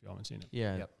Netflix, if you haven't seen it.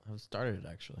 Yeah, Yep. I started it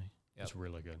actually. Yep. It's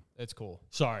really good. It's cool.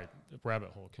 Sorry,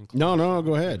 rabbit hole. No,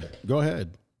 go ahead. Go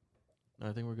ahead. No,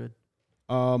 I think we're good.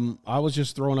 I was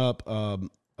just throwing up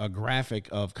a graphic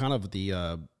of kind of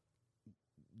the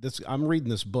this. I'm reading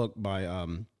this book by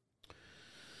and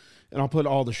I'll put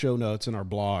all the show notes in our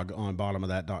blog on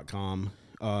bottomofthat.com,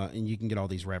 and you can get all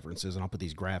these references, and I'll put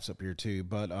these graphs up here too.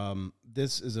 But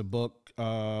this is a book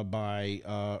by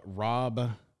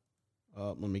Rob.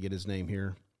 Let me get his name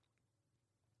here.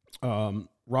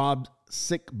 Rob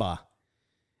Sikba,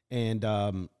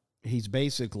 and he's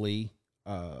basically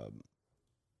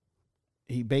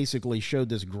he basically showed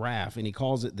this graph, and he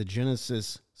calls it the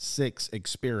Genesis 6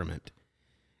 experiment.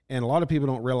 And a lot of people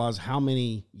don't realize how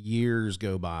many years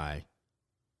go by.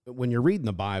 When you're reading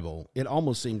the Bible, it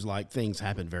almost seems like things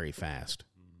happen very fast.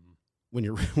 When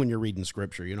you're reading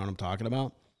Scripture, you know what I'm talking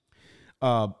about.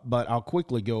 But I'll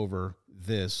quickly go over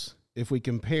this. If we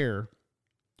compare,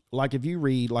 like if you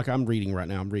read, like I'm reading right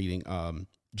now, I'm reading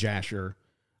Jasher,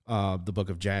 the book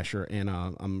of Jasher, and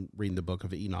I'm reading the book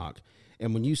of Enoch.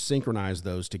 And when you synchronize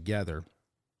those together,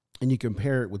 and you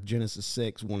compare it with Genesis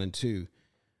 6, 1 and 2,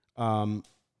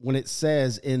 when it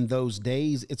says in those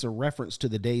days, it's a reference to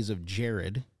the days of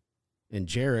Jared. And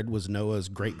Jared was Noah's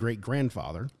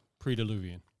great-great-grandfather.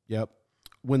 Pre-Diluvian. Yep.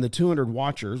 When the 200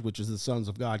 watchers, which is the sons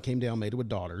of God, came down mated with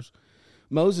daughters,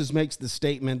 Moses makes the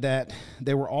statement that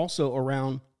they were also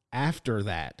around after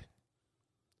that.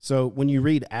 So when you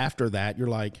read after that, you're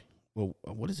like, well,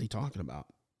 what is he talking about?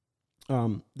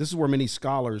 This is where many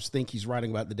scholars think he's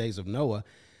writing about the days of Noah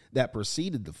that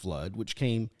preceded the flood, which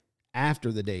came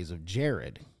after the days of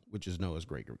Jared, which is Noah's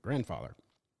great-grandfather.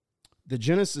 The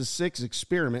Genesis 6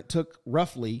 experiment took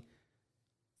roughly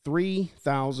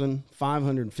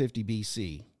 3,550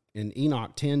 BC. In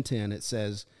Enoch 10:10, it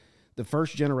says, the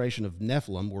first generation of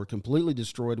Nephilim were completely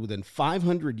destroyed within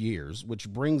 500 years, which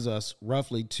brings us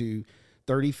roughly to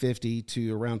 3050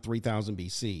 to around 3000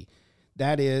 BC.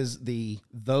 That is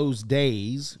those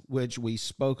days which we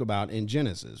spoke about in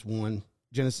Genesis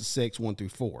 6, 1 through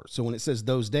 4. So when it says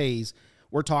those days,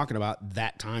 we're talking about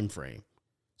that time frame.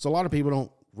 So a lot of people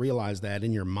don't realize that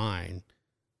in your mind.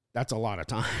 That's a lot of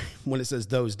time. When it says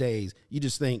those days, you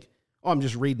just think, oh, I'm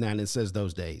just reading that and it says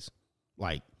those days.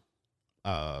 Like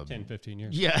 10, 15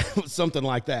 years. Yeah, something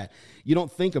like that. You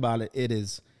don't think about it. It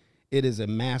is a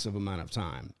massive amount of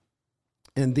time.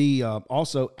 And the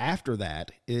also after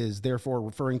that is therefore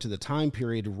referring to the time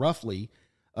period roughly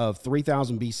of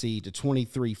 3000 BC to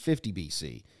 2350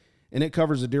 BC. And it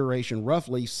covers a duration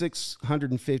roughly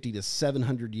 650 to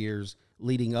 700 years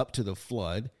leading up to the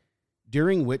flood,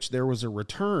 during which there was a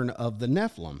return of the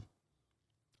Nephilim.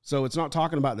 So it's not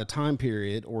talking about the time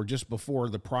period or just before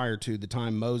prior to the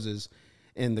time Moses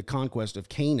and the conquest of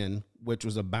Canaan, which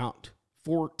was about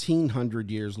 1400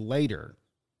 years later.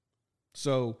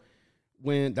 So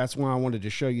that's why I wanted to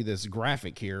show you this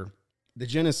graphic here. The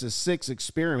Genesis 6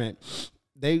 experiment,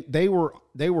 they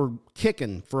were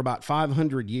kicking for about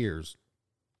 500 years,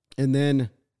 and then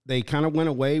they kind of went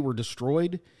away, were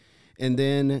destroyed, and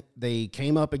then they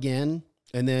came up again,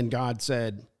 and then God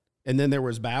said, and then there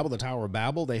was Babel, the Tower of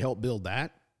Babel. They helped build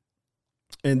that,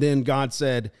 and then God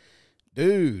said,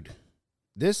 "Dude,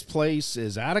 this place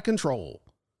is out of control.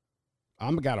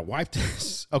 I'm gotta wipe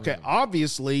this." Okay,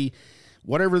 obviously,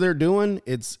 whatever they're doing,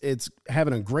 it's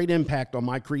having a great impact on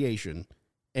my creation,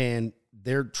 and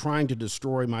they're trying to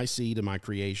destroy my seed and my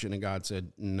creation. And God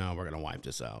said, "No, we're gonna wipe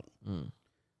this out."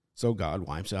 So God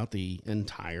wipes out the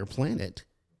entire planet,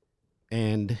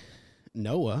 and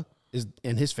Noah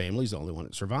and his family is the only one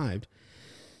that survived.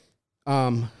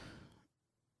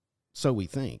 So we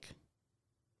think.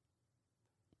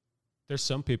 There's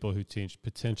some people who teach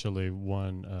potentially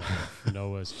one of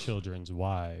Noah's children's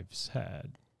wives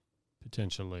had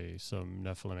potentially some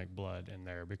Nephilimic blood in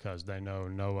there because they know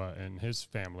Noah and his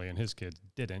family and his kids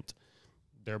didn't.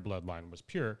 Their bloodline was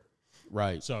pure.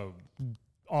 Right. So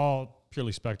all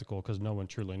purely spectacle because no one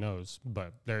truly knows.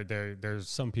 But there's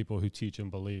some people who teach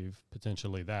and believe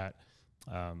potentially that.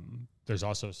 There's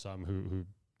also some who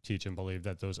teach and believe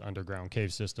that those underground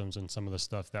cave systems and some of the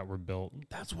stuff that were built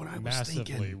That's what I was massively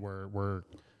thinking. were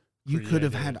You could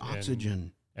have had created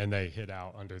oxygen. and they hid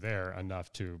out under there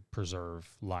enough to preserve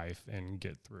life and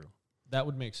get through. That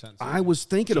would make sense. I was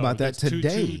thinking about that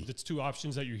today. It's two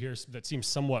options that you hear that seem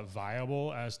somewhat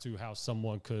viable as to how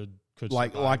someone could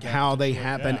like survive how they potentially.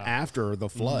 happen Yeah. after the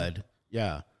flood.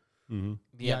 Yeah. Mm-hmm.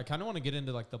 Yeah, I kind of want to get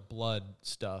into like the blood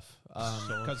stuff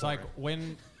because like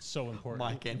when So important.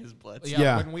 Mike and his blood.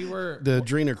 Yeah. when we were The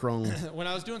adrenochrome. when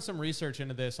I was doing some research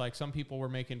into this, like some people were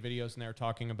making videos and they were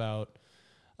talking about,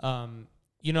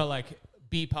 like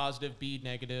B positive, B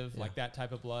negative, like that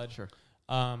type of blood. Sure.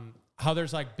 How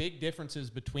there's like big differences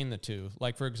between the two.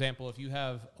 Like for example, if you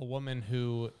have a woman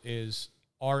who is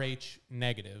Rh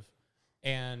negative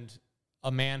and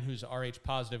a man who's Rh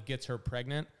positive gets her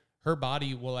pregnant, her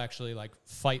body will actually like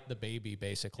fight the baby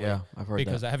basically. Yeah, I've heard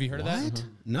because that. Have you heard of that? What?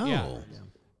 No. Yeah.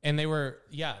 And they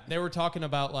were talking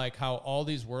about like how all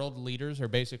these world leaders are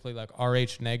basically like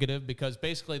Rh negative, because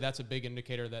basically that's a big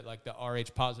indicator that like the Rh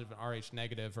positive and Rh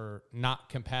negative are not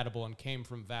compatible and came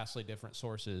from vastly different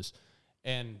sources.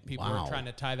 And people Wow. are trying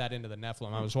to tie that into the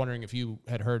Nephilim. I was wondering if you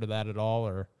had heard of that at all,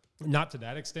 or Not to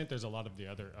that extent. There's a lot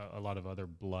of other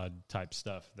blood type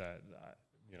stuff that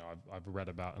I've read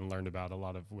about and learned about a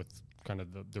lot of with kind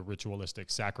of the ritualistic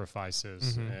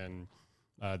sacrifices and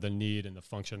the need and the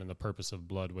function and the purpose of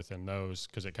blood within those,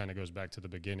 because it kind of goes back to the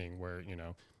beginning where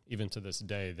even to this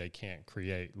day they can't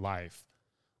create life.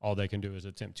 All they can do is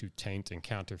attempt to taint and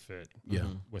counterfeit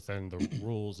within the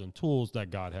rules and tools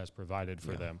that God has provided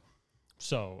for them.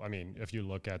 So, I mean, if you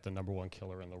look at the number one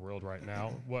killer in the world right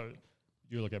now, what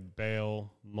you look at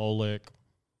Baal, Moloch,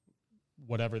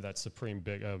 whatever that supreme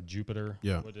big Jupiter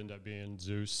would end up being,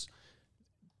 Zeus.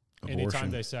 Abortion. Anytime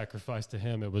they sacrificed to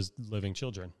him, it was living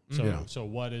children. So, so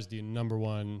what is the number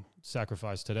one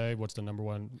sacrifice today? What's the number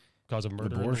one cause of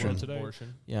murder in the world today?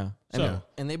 abortion. Yeah.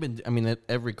 And they've been, I mean,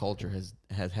 every culture has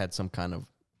had some kind of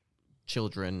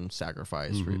children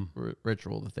sacrifice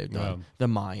ritual that they've done. The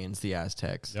Mayans, the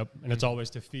Aztecs. Yep. And it's always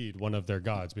to feed one of their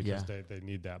gods because they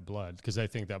need that blood, because they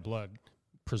think that blood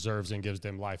preserves and gives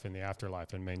them life in the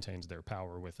afterlife and maintains their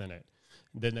power within it.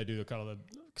 Then they do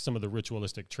some of the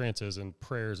ritualistic trances and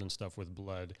prayers and stuff with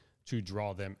blood to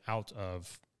draw them out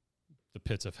of the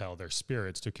pits of hell, their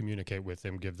spirits, to communicate with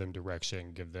them, give them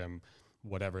direction, give them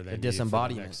whatever they need for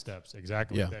the next steps.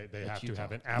 Exactly. Yeah. They have to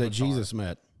have an avatar. That Jesus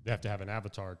met. They have to have an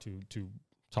avatar to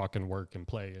talk and work and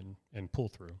play and pull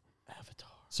through. Avatar.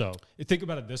 So think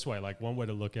about it this way. Like, one way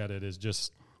to look at it is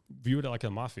just view it like a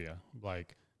mafia.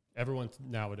 Like, everyone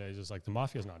nowadays is like, the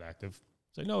mafia is not active.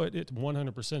 Say, no, it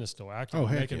 100% is still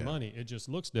active, making money. It just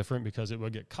looks different because it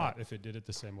would get caught if it did it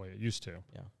the same way it used to.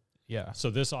 Yeah. Yeah. So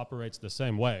this operates the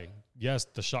same way. Yes,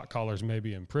 the shot callers may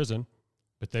be in prison,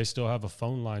 but they still have a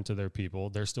phone line to their people.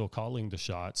 They're still calling the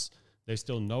shots. They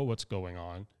still know what's going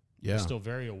on. Yeah. They're still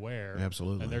very aware.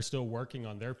 Absolutely. And they're still working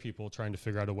on their people, trying to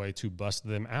figure out a way to bust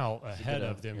them out ahead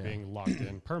of them being locked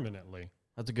in permanently.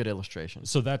 That's a good illustration.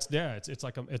 So that's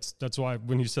that's why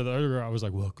when you said that earlier, I was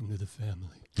like, welcome to the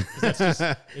family. That's just,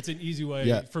 it's an easy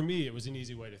way. For me, it was an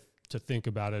easy way to think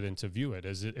about it and to view it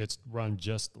as it's run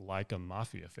just like a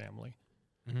mafia family.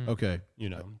 Okay.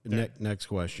 Next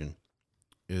question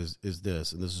is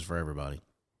this, and this is for everybody.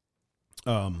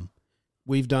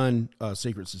 We've done a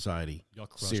Secret Society Y'all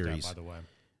crushed series. that, by the way.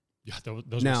 Yeah,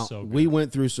 those Now, were so good. we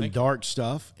went through some dark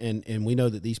stuff, and we know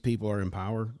that these people are in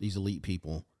power, these elite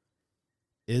people.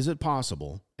 Is it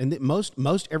possible? And that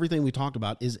most everything we talked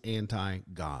about is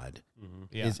anti-God,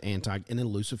 is and then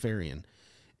Luciferian.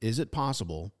 Is it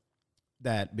possible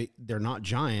that they're not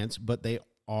giants, but they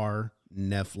are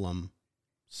Nephilim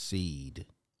seed,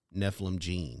 Nephilim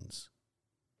genes?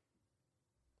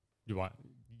 You want?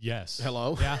 Yes.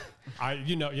 Hello?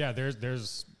 Yeah.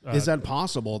 There's is that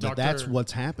possible that's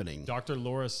what's happening? Dr.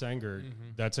 Laura Sanger,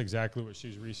 that's exactly what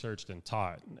she's researched and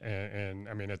taught. And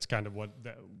I mean, it's kind of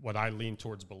what I lean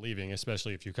towards believing,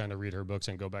 especially if you kind of read her books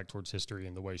and go back towards history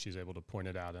and the way she's able to point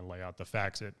it out and lay out the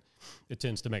facts, it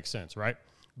tends to make sense, right?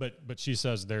 But she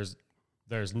says there's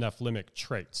Nephlimic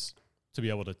traits to be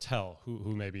able to tell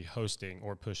who may be hosting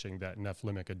or pushing that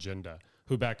Nephlimic agenda,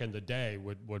 who back in the day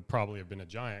would probably have been a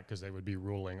giant because they would be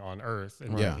ruling on Earth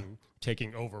and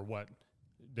taking over what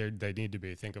they need to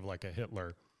be. Think of like a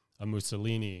Hitler, a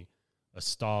Mussolini, a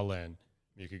Stalin.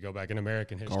 You could go back in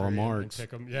American history Karl and Marx. pick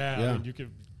them. I mean,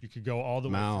 you could go all the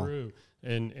Mao. way through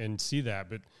and see that.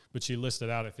 But she listed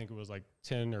out, I think it was like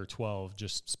 10 or 12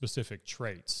 just specific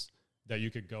traits that you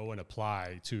could go and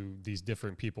apply to these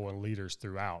different people and leaders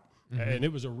throughout. And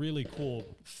it was a really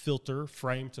cool filter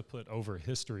frame to put over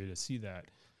history to see that.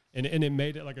 And it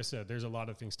made it, like I said, there's a lot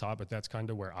of things taught, but that's kind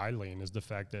of where I lean, is the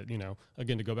fact that,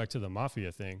 again, to go back to the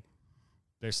mafia thing,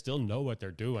 they still know what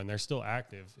they're doing. They're still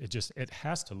active. It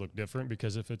has to look different,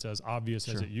 because if it's as obvious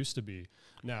as it used to be.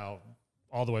 Now,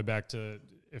 all the way back to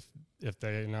if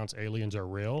they announce aliens are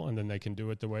real and then they can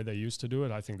do it the way they used to do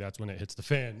it, I think that's when it hits the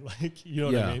fan. Like, you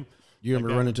know what I mean? You're going to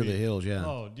Like, run into the hills,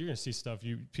 Oh, you're going to see stuff.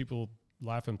 People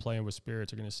laughing, playing with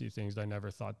spirits are going to see things they never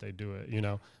thought they'd do it.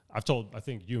 I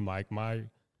think you, Mike,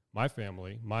 my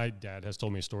family, my dad has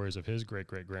told me stories of his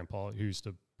great-great-grandpa who used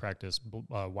to practice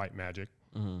white magic,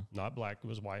 not black. It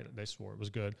was white. They swore it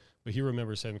was good. But he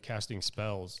remembers him casting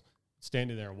spells,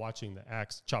 standing there and watching the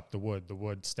axe chop the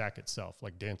wood stack itself,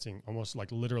 like dancing, almost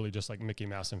like literally just like Mickey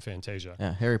Mouse and Fantasia.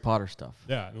 Yeah, Harry Potter stuff.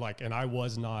 Yeah, and I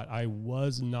was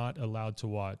not allowed to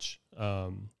watch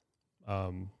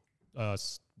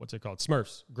what's it called,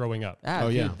 Smurfs growing up. Ah,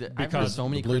 Oh, dude, yeah. I've heard so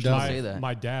many Blue Christians Devil. say that.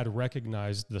 My dad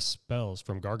recognized the spells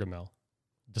from Gargamel.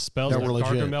 The spells That that were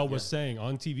legit. Gargamel was saying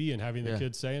on TV and having the Yeah.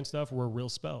 kids say and stuff were real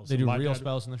spells. They And do my real dad-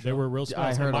 spells in the show. They were real spells. I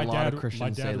And heard my a lot dad, of Christians my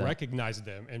dad say that. recognized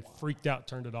them and freaked out,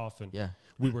 turned it off, and Yeah.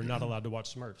 we were not allowed to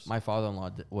watch Smurfs. My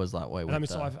father-in-law was that way. And With, I mean,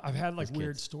 so I've had like his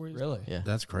weird kids. stories. Really? Yeah.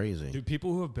 That's crazy. Dude,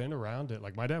 people who have been around it,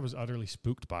 like my dad was utterly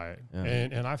spooked by it, Yeah.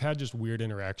 and I've had just weird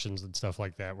interactions and stuff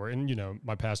like that. Where, and you know,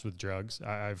 my past with drugs,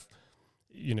 I've,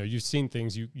 you know, you've seen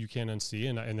things you can't unsee,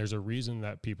 and there's a reason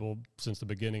that people since the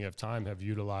beginning of time have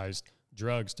utilized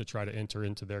drugs to try to enter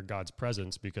into their God's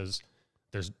presence, because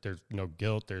there's no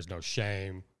guilt, there's no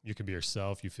shame. You can be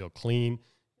yourself. You feel clean,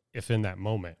 if in that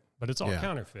moment. But it's all Yeah.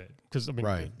 counterfeit, because I mean,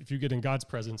 Right. if you get in God's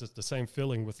presence, it's the same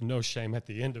feeling with no shame at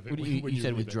the end of it. What do when you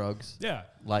said with leave it. drugs, Yeah,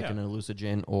 like yeah. an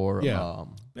hallucinogen or Yeah.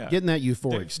 Yeah. Getting that They,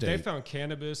 euphoric they state. found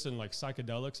cannabis and like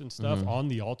psychedelics and stuff on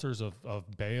the altars of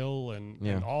Baal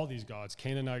and all these gods,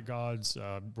 Canaanite gods,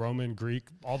 Roman, Greek,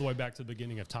 all the way back to the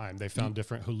beginning of time. They found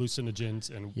different hallucinogens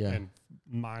and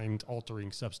mind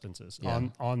altering substances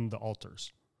on the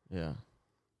altars. Yeah.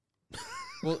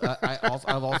 Well,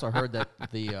 I've also heard that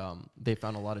they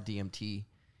found a lot of DMT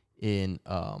in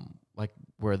like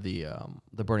where the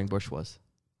burning bush was.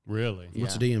 Really?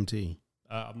 What's Yeah. DMT?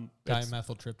 It's-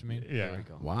 Dimethyltryptamine. yeah. There we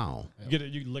go. Wow. You get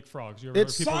it. You lick frogs. You ever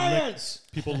It's heard people science.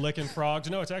 people licking frogs?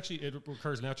 No, it's actually it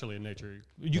occurs naturally in nature.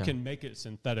 You can make it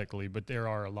synthetically, but there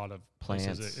are a lot of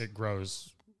places Plants. it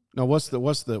grows. No, what's the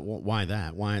why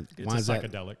that? Why It's why a is that?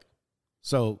 psychedelic.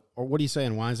 So, or what are you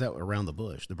saying? Why is that around the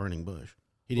bush, the burning bush?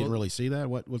 He didn't really see that.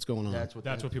 What's going on? That's what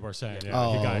That's what people are saying. Yeah,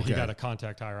 Oh, he okay. got a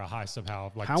contact high or a high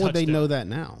somehow. Like How would they touched it. know that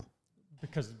now?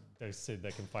 Because they said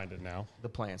they can find it now. the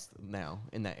plants now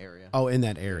in that area. Oh, in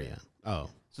that area. Oh,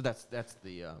 So that's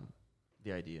the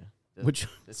idea. Which-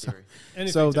 the theory.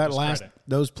 Anything so to that last discredit.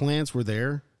 those plants were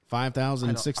there 5,000,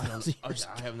 I don't- 6,000 I years.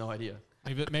 don't- I have no idea.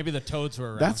 Maybe the toads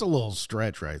were around. That's a little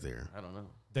stretch right there. I don't know.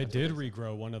 They did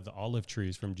regrow one of the olive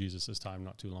trees from Jesus' time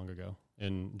not too long ago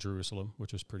in Jerusalem,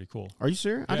 which was pretty cool. Are you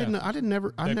serious? I Yeah. didn't. I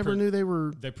They never knew they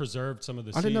were. They preserved some of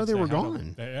the I didn't know seeds. they were had 'em.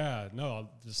 gone. Yeah, no,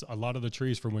 a lot of the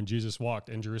trees from when Jesus walked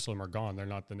in Jerusalem are gone. They're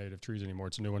not the native trees anymore.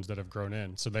 It's new ones that have grown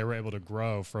in. So they were able to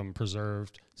grow from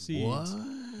preserved seeds.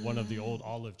 One of the old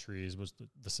olive trees was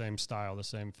the same style, the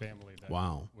same family that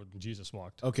Wow. when Jesus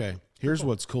walked. Okay, here's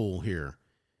what's cool here.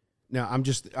 Now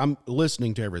I'm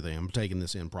listening to everything. I'm taking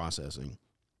this in, processing.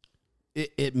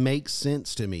 It makes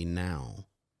sense to me now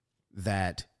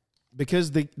that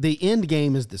because the end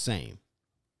game is the same.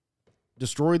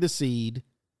 Destroy the seed,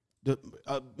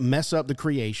 mess up the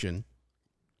creation.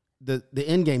 The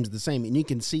end game is the same, and you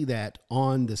can see that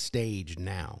on the stage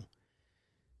now.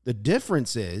 The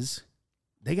difference is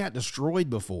they got destroyed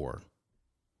before.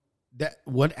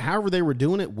 However they were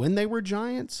doing it when they were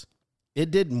giants, it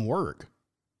didn't work.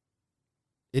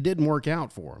 It didn't work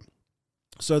out for them.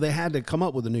 So they had to come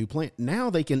up with a new plan. Now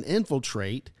they can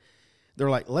infiltrate. They're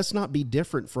like, let's not be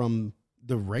different from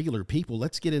the regular people.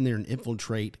 Let's get in there and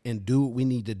infiltrate and do what we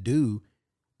need to do.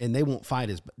 And they won't fight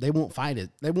us. They won't fight it.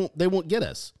 They won't get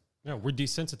us. No, we're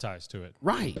desensitized to it.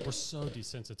 Right. We're so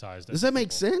desensitized. Does that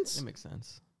make sense? It makes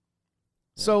sense.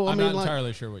 So I'm I mean, not like,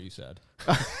 entirely sure what you said.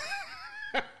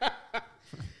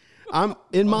 I'm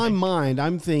in my mind,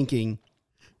 I'm thinking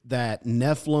that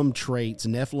Nephilim traits,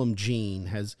 Nephilim gene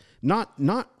has not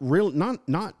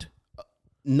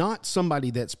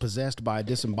somebody that's possessed by a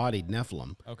disembodied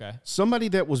Nephilim. Okay. Somebody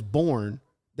that was born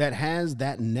that has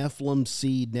that Nephilim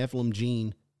seed, Nephilim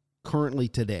gene currently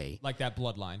today. Like that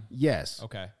bloodline. Yes.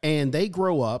 Okay. And they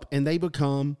grow up and they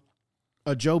become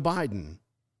a Joe Biden,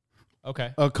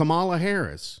 Okay. a Kamala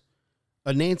Harris,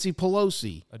 a Nancy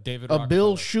Pelosi, A David a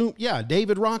Bill Rockefeller.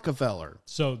 David Rockefeller.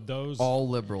 So those All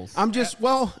liberals. I'm just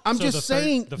So just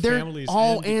saying the they're families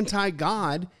all and-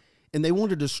 anti-God and they want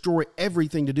to destroy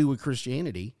everything to do with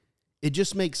Christianity. It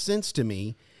just makes sense to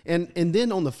me. And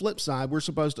then on the flip side, we're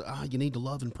supposed to you need to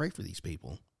love and pray for these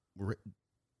people.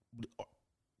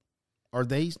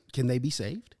 Can they be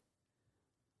saved?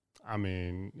 I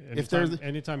mean, If they're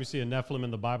anytime you see a Nephilim in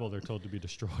the Bible, they're told to be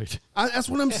destroyed. That's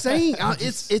what I'm saying.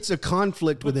 It's a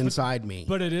conflict with inside me.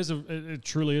 But it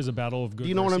truly is a battle of good. Do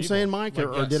you know what I'm versus saying, evil. Mike? Like,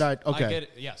 Or yes. did I? I Okay. get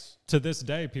it. Yes. To this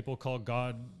day, people call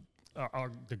God,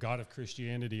 the God of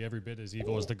Christianity, every bit as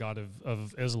evil as the God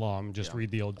of Islam. Just read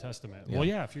the Old Testament. Well,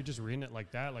 yeah, if you're just reading it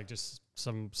like that, like just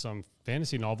some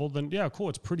fantasy novel, then yeah, cool,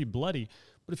 it's pretty bloody.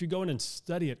 But if you go in and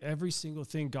study it, every single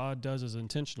thing God does is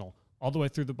intentional. All the way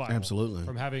through the Bible. Absolutely.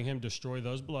 From having him destroy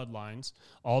those bloodlines,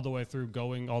 all the way through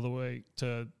going all the way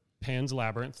to Pan's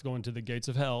Labyrinth, going to the gates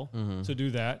of hell to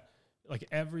do that. Like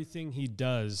everything he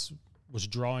does was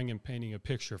drawing and painting a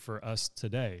picture for us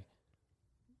today.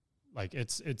 Like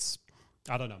it's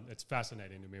I don't know. It's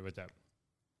fascinating to me with that.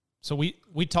 So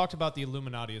we talked about the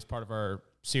Illuminati as part of our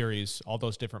series, all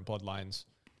those different bloodlines,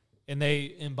 and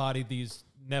they embody these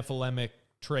Nephilimic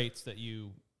traits that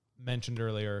you mentioned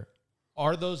earlier.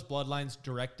 Are those bloodlines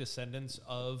direct descendants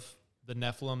of the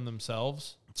Nephilim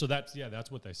themselves? So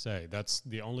that's what they say. That's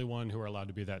the only one who are allowed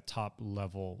to be that top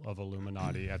level of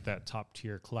Illuminati at that top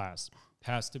tier class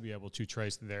has to be able to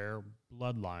trace their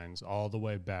bloodlines all the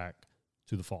way back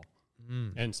to the fall.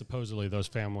 And supposedly those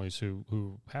families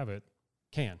who have it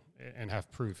can and have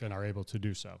proof and are able to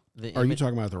do so. Are you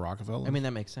talking about the Rockefellers? I mean,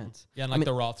 that makes sense. Yeah, and like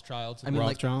the Rothschilds. I mean,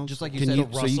 like, Rothschilds? just like you Can said, you-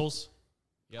 The so you- Russells.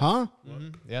 Yep. Huh?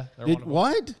 Yeah, they're Did,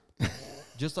 one of them. what?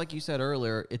 just like you said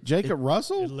earlier, Jacob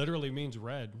Russell? It literally means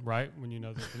red, right? When you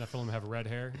know that the Nephilim have red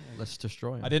hair. let's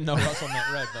destroy him. I didn't know Russell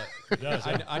meant red, but It does,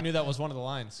 yeah. I knew that was one of the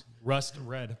lines. Rust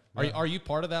red. Are you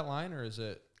part of that line, or is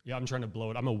it? Yeah, I'm trying to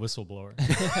blow it. I'm a whistleblower.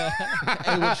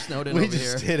 Edward Snowden We over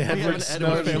just here. did We have Edward an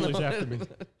Snowden. Family's after me.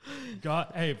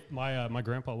 God, hey, my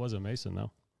grandpa was a Mason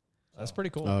though. That's pretty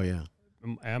cool. Oh, yeah.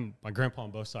 And my grandpa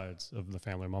on both sides of the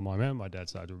family, my mom and my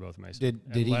dad's side, were both Masons. Did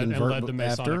And he led, convert and led the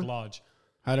Masonic after? Lodge?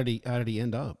 How did he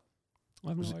end up? I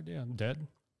have no idea. I'm dead.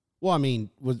 Well, I mean,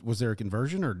 was there a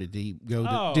conversion, or did he go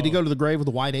to the grave with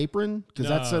a white apron? Because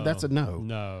that's a no.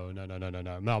 No.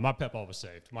 No, my Pepa was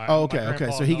saved. Oh, okay, okay.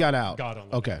 So he got out. God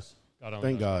only Okay. knows. God only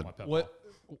Thank knows God. my Pepa. What?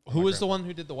 Who was the one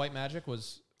who did the white magic?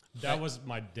 That was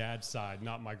my dad's side,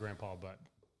 not my grandpa, but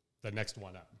the next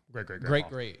one up. Great.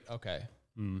 Great. Okay.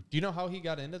 Do you know how he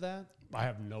got into that? I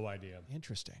have no idea.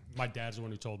 Interesting. My dad's the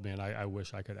one who told me, and I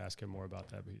wish I could ask him more about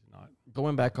that, but he's not.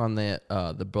 Going back on the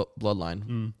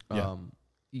bloodline, Yeah.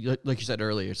 like you said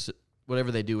earlier,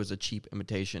 whatever they do is a cheap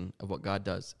imitation of what God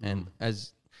does. And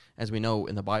as we know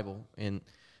in the Bible, and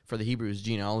for the Hebrews,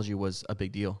 genealogy was a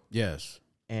big deal. Yes.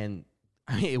 And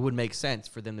I mean, it would make sense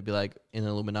for them to be like in the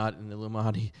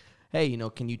Illuminati, hey,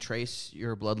 can you trace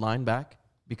your bloodline back?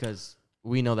 Because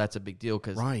we know that's a big deal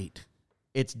because Right.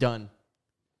 it's done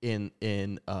in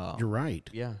You're right.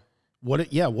 yeah.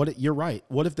 You're right.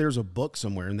 What if there's a book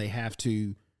somewhere and they have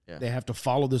to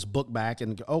follow this book back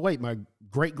and go, oh wait, my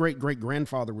great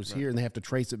grandfather was here, and they have to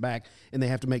trace it back, and they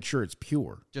have to make sure it's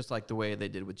pure. Just like the way they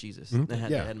did with Jesus. Mm-hmm. They had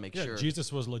to make Yeah, sure.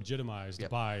 Jesus was legitimized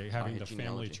by having the family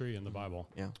genealogy. tree in the Bible.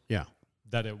 Yeah. Yeah.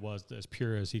 That it was as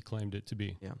pure as he claimed it to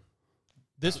be. Yeah.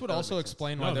 This would that would also make sense.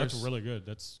 explain No, why that's there's really good.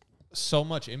 That's so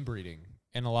much inbreeding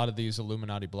in a lot of these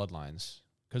Illuminati bloodlines.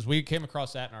 Because we came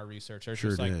across that in our research. There's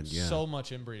Sure just like did, yeah. so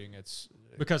much inbreeding. It's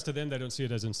because to them they don't see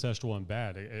it as incestual and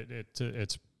bad.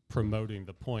 It's promoting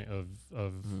the point of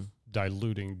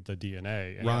diluting the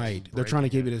DNA. And Right. actually They're trying to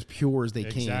keep breaking it as pure as they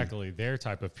can. exactly their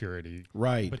type of purity.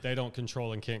 Right. But they don't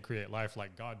control and can't create life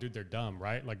like God. Dude, they're dumb,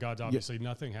 right? Like God's obviously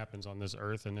nothing happens on this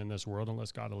earth and in this world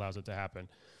unless God allows it to happen.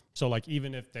 So like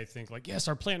even if they think like, yes,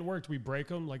 our plan worked, we break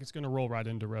them, like it's going to roll right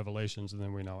into Revelations and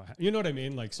then we know. You know what I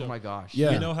mean? Like, so Oh my gosh.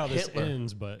 Yeah. we know how this Hitler.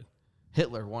 ends, but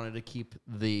Hitler wanted to keep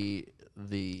the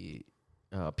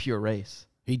pure race.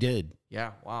 He did.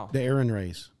 Yeah. Wow. The Aryan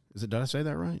race. Did I say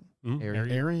that right?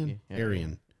 Aryan. Aryan? Yeah,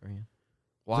 Aryan. Aryan.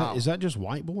 Wow. Is that just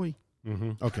white boy?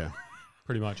 Mm-hmm. Okay.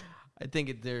 pretty much. I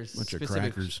think there's Bunch of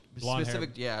specific, crackers. Blonde hair.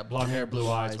 specific, yeah, Blonde hair, blue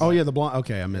eyes. Oh, yeah, the blonde.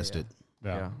 Okay, I missed yeah. it.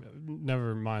 Yeah.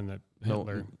 Never mind that No.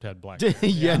 Hitler had black.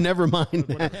 Yeah, never mind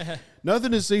that.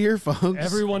 Nothing to see here, folks.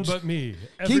 Everyone but me. Keep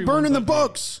Everyone burning the but me.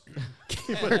 books.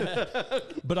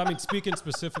 But I mean, speaking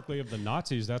specifically of the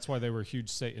Nazis, that's why they were huge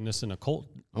Satanists and Oh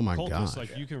my occultists. gosh.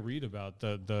 Like you can read about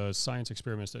the science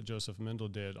experiments that Joseph Mendel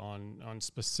did on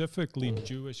specifically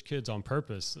Jewish kids on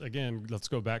purpose. Again, let's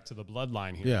go back to the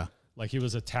bloodline here. Yeah. Like he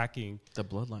was attacking the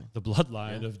bloodline. the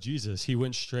bloodline of Jesus. He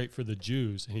went straight for the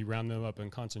Jews and he rounded them up in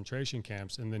concentration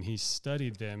camps, and then he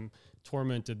studied them,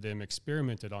 tormented them,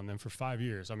 experimented on them for 5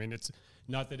 years. I mean, it's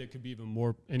not that it could be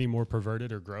even any more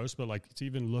perverted or gross, but like to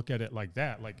even look at it like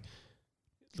that, like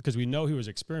because we know he was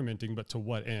experimenting, but to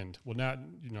what end? Well, now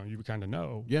you kind of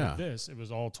know. Yeah. With it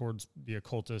was all towards the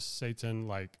occultist, Satan,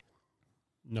 like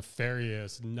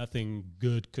nefarious. Nothing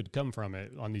good could come from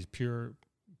it on these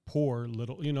poor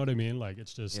little, you know what I mean? Like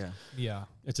it's just, Yeah.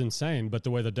 it's insane. But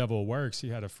the way the devil works, he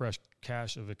had a fresh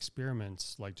cache of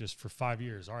experiments, like just for 5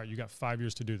 years. All right, you got 5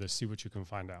 years to do this. See what you can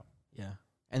find out. Yeah,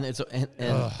 and it's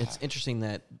interesting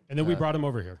that, And then we brought him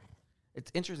over here.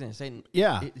 it's interesting that Satan.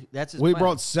 Yeah. That's his We plan.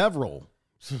 brought several.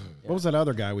 What was that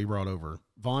other guy we brought over?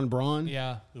 Von Braun?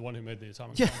 Yeah. The one who made the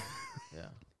atomic Yeah. bomb. Yeah.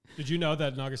 Did you know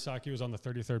that Nagasaki was on the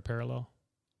 33rd parallel?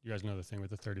 You guys know the thing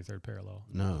with the 33rd parallel.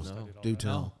 No. Studied all Do that.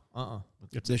 tell.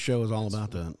 It's This show is all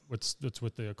about that. it's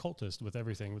with the occultist, with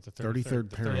everything, with the 33rd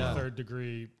the parallel. 33rd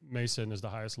degree Mason is the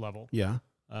highest level. Yeah.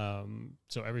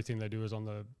 So everything they do is on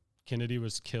the Kennedy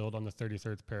was killed on the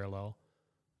 33rd parallel.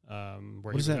 Where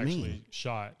What he does was that actually mean?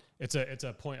 shot. It's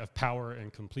a point of power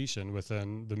and completion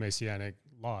within the Messianic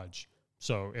Lodge.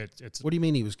 So it's What do you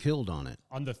mean he was killed on it?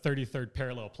 on the 33rd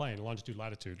parallel plane, longitude,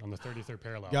 latitude, on the 33rd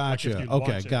parallel. Gotcha. Like if you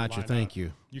Okay, watch it gotcha. line Thank up,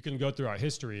 you. You can go throughout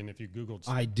history, and if you Googled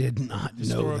I did not know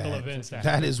historical that. events that That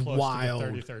happen is close wild. to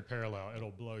the 33rd parallel,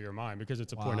 it'll blow your mind because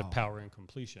it's a point of Wow. power and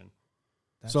completion.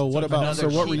 So what about? Another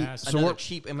So what were cheap, you? So another what?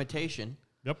 cheap imitation.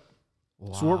 Yep.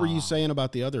 So what were you saying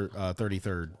about the other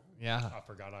 33rd? Yeah. I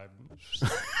forgot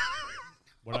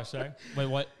what'd I say? Wait,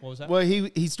 what was that? Well,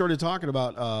 he started talking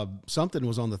about something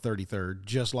was on the 33rd,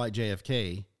 just like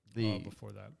JFK.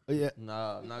 Before that. Yeah,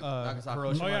 Nagasaki.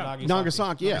 Hiroshima, Oh, yeah.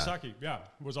 Nagasaki. Yeah. Nagasaki,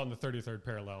 was on the 33rd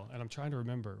parallel. And I'm trying to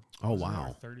remember. Oh, Was it our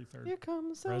wow. 33rd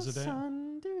comes president?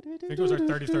 sun. I think it was our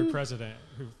 33rd president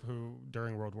who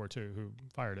during World War II, who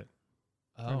fired it.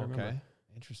 Oh, remember. okay.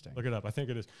 Interesting. Look it up. I think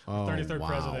it is. Oh, 33rd wow.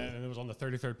 president, and it was on the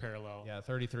 33rd parallel. Yeah,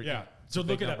 33. Yeah. It's So a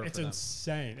big look it up. number It's for them.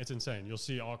 insane. It's insane. You'll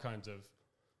see all kinds of.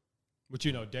 Which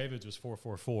David's was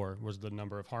 444 was the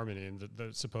number of harmony, and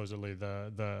supposedly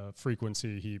the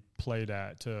frequency he played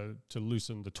at to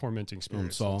loosen the tormenting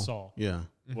spirits in Saul Yeah.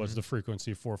 was the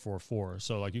frequency 444.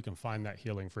 So like you can find that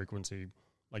healing frequency,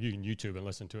 like you can YouTube and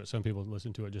listen to it. Some people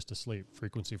listen to it just to sleep.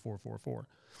 Frequency 444,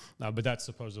 but that's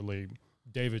supposedly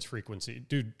David's frequency,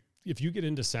 dude. If you get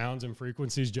into sounds and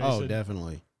frequencies, Jason, Oh,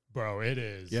 definitely. bro, it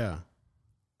is. Yeah.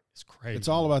 It's crazy. It's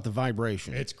all about the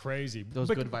vibration. It's crazy. Those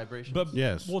good vibrations. But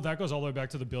Yes. well, that goes all the way back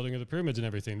to the building of the pyramids and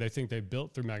everything. They think they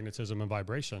built through magnetism and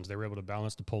vibrations. They were able to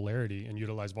balance the polarity and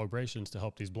utilize vibrations to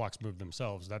help these blocks move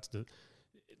themselves. That's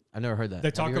I never heard that. they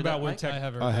Have talk you heard about that, when Mike? I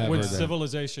have heard I have that. when heard that.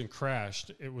 civilization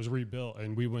crashed, it was rebuilt,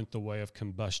 and we went the way of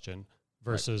combustion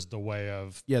versus the way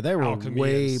of yeah, they were alchemy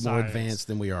way and more science. advanced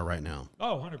than we are right now.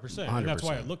 Oh, 100%. And that's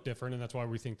why 100%. it looked different, and that's why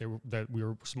we think that we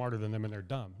were smarter than them and they're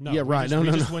dumb. No, Yeah, right. We No,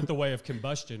 just no. went the way of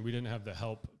combustion. We didn't have the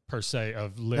help per se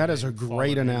of living. That is a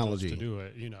great fallen angels analogy. to do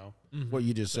it. What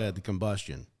you just said, the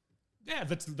combustion. Yeah,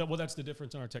 that's the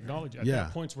difference in our technology. I Yeah.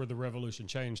 think points where the revolution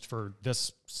changed for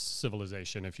this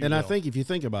civilization. If you And I will. think if you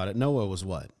think about it, Noah was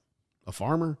what? A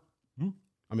farmer? Hmm?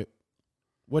 I mean,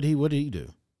 what did he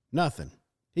do? Nothing.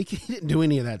 He didn't do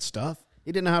any of that stuff.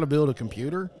 He didn't know how to build a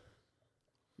computer.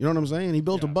 You know what I'm saying? He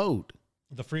built a Yeah. boat,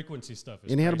 the frequency stuff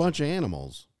is and he had a crazy. bunch of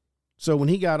animals. So when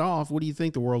he got off, what do you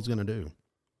think the world's going to do?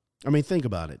 I mean, think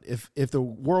about it. If the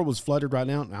world was flooded right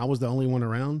now and I was the only one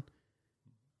around,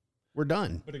 we're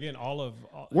done. But again,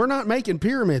 We're not making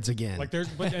pyramids again. like there's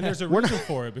a We're reason not-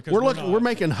 for it because we're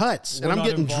making huts, and we're I'm not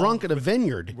getting involved drunk at a with-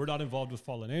 vineyard. We're not involved with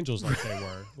fallen angels like they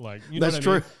were. Like you know That's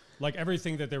what I mean? true. Like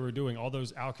everything that they were doing, all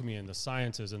those alchemy and the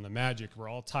sciences and the magic were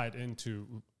all tied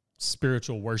into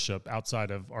spiritual worship outside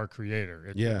of our Creator.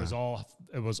 It Yeah.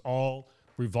 was all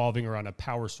revolving around a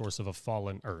power source of a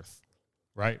fallen earth,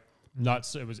 right? Not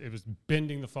so, it was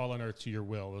bending the fallen earth to your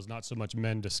will. It was not so much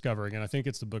men discovering, and I think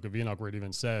it's the Book of Enoch where it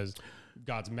even says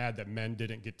God's mad that men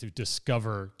didn't get to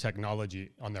discover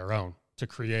technology on their own, to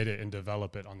create it and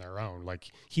develop it on their own.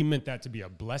 Like he meant that to be a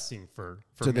blessing for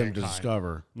To them to mankind.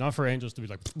 discover. Not for angels to be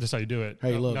like, this is how you do it.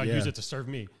 Hey, look, now yeah. use it to serve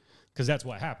me, because that's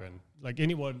what happened. Like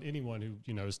anyone who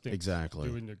is Exactly.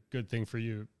 doing a good thing for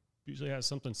you usually has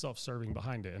something self-serving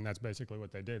behind it, and that's basically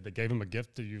what they did. They gave him a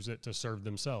gift to use it to serve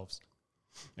themselves,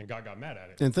 and God got mad at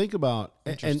it. And think about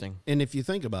Interesting. And if you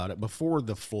think about it, before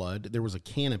the flood, there was a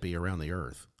canopy around the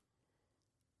earth.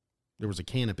 There was a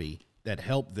canopy that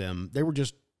helped them. They were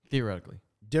just Theoretically.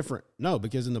 different. No,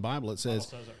 because in the Bible it says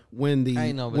says it. when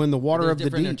I know, but when the water there's of the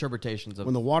different deep interpretations of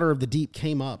when the water of the deep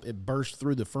came up, it burst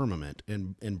through the firmament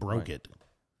and broke Right. it.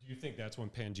 Do you think that's when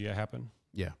Pangea happened?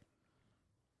 Yeah.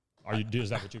 Is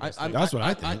that what you guys think? That's what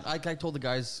I think. Like I told the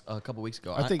guys a couple weeks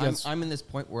ago. I think that's- I'm in this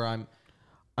point where I'm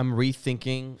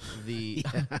rethinking the.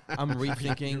 I'm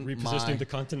rethinking You're my. repositioning the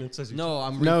continents as you No,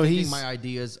 I'm No, rethinking he's- my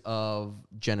ideas of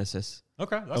Genesis.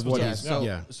 Okay, that's Of what's what Yeah, he's- so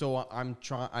yeah. so I'm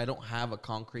trying. I don't have a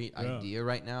concrete Yeah. idea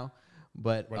right now,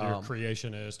 but whether you're a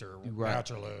creationist or right.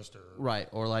 naturalist or right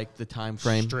or like the time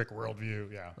frame. strict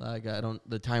worldview. Yeah. Like I don't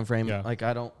the time frame. Yeah. Like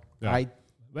I don't. Yeah. I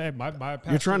Man, my pastor,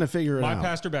 You're trying to figure it my out.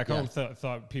 pastor back Yeah. home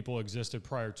thought people existed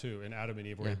prior to, and Adam and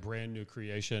Eve were Yeah. a brand new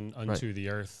creation unto the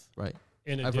earth. right.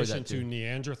 In I've heard addition that to too.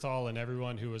 Neanderthal and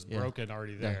everyone who was Yeah. broken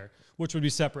already Yeah. there, which would be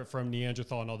separate from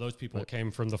Neanderthal and all those people Right. came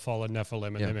from the fallen Nephilim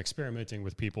and Yeah. them experimenting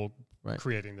with people Right.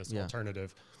 creating this Yeah.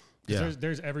 alternative. 'Cause Yeah.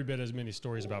 there's every bit as many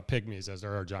stories about pygmies as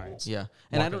there are giants. Yeah,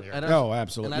 and I walking don't. the I earth. don't Oh,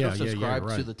 absolutely. And I don't Yeah, yeah, yeah, subscribe to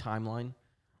right. the timeline.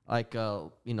 Like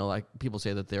like people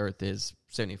say that the Earth is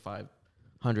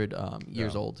 7,500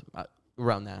 years old,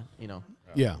 around that.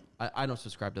 Yeah. I don't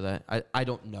subscribe to that. I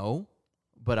don't know,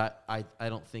 but I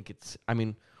don't think it's. I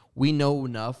mean, we know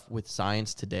enough with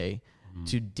science today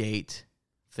to date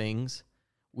things.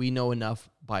 We know enough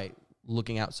by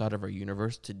looking outside of our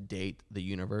universe to date the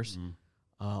universe.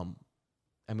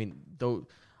 I mean, though,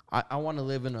 I want to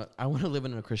live in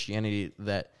a Christianity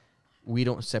that we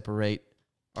don't separate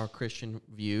our Christian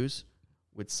views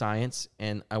with science,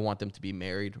 and I want them to be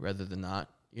married rather than not.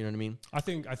 You know what I mean? I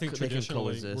think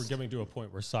traditionally we're getting to a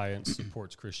point where science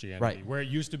supports Christianity, Right. where it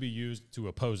used to be used to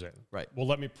oppose it. Right. Well,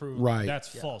 let me prove Right. that's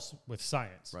false with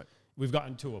science. Right. We've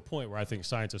gotten to a point where I think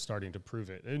science is starting to prove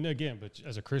it. And again, but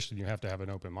as a Christian, you have to have an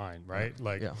open mind, right?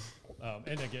 Like, Yeah.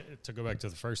 And again, to go back to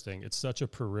the first thing, it's such a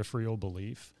peripheral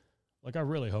belief. Like, I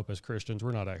really hope as Christians,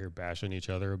 we're not out here bashing each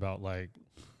other about like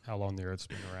how long the earth's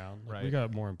been around. Like, Right. We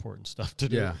got more important stuff to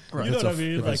do. Yeah. You know what I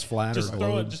mean? If Like, it's flat or just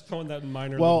globe. throwing that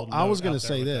minor. Well, little I was note gonna out there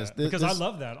say with this. that. because I This-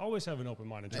 love that. Always have an open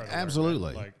mind and try to learn,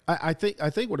 Absolutely. man. Like, I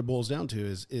think what it boils down to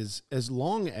is as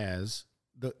long as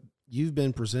you've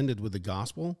been presented with the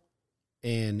gospel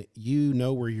and you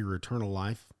know where your eternal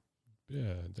life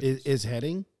yeah, is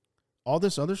heading, all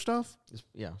this other stuff.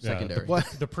 Secondary.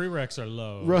 The prereqs are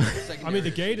low. Right. I mean,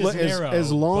 the gate is Well, narrow.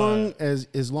 as long but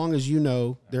as long as you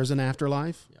know there's an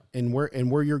afterlife Yeah.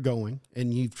 and where you're going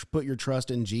and you've put your trust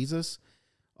in Jesus,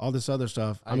 all this other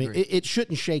stuff. I mean, agree. it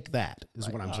shouldn't shake that. Is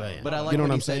what I'm saying. But I like you know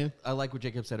what he I'm said, saying. I like what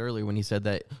Jacob said earlier when he said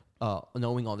that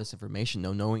knowing all this information,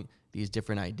 knowing these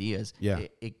different ideas, Yeah.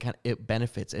 it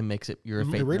benefits and makes it your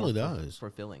faith It really more does.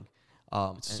 fulfilling.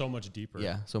 it's so much deeper.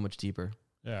 Yeah, so much deeper.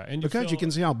 Yeah. And Because you can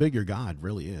see how big your God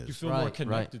really you is. feel more Right,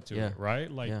 connected to yeah. it, right?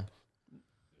 Like, Yeah.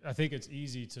 I think it's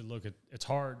easy to look at, it's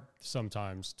hard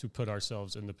sometimes to put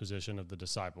ourselves in the position of the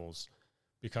disciples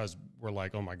because we're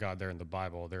like, oh my God, they're in the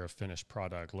Bible. They're a finished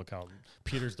product. Look how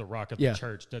Peter's the rock of Yeah. the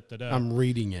church. Da, da, da. I'm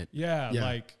reading it. Yeah, Yeah.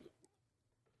 like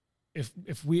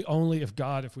if we only had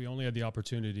the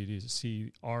opportunity to see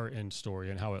our end story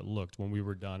and how it looked when we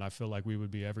were done, I feel like we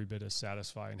would be every bit as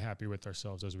satisfied and happy with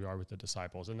ourselves as we are with the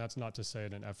disciples. And that's not to say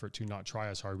in an effort to not try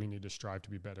as hard. We need to strive to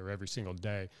be better every single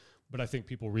day. But I think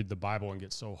people read the Bible and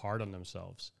get so hard on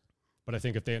themselves. But I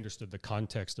think if they understood the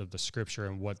context of the scripture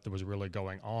and what was really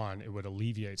going on, it would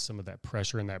alleviate some of that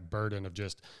pressure and that burden of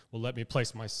just, well, let me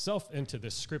place myself into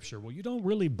this scripture. Well, you don't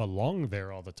really belong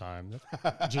there all the time.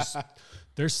 Just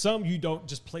there's some you don't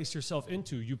just place yourself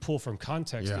into. You pull from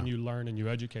context Yeah. and you learn and you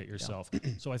educate yourself.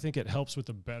 So I think it helps with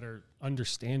a better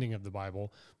understanding of the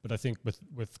Bible. But I think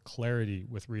with clarity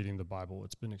with reading the Bible,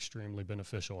 it's been extremely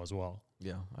beneficial as well.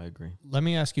 Yeah, I agree. Let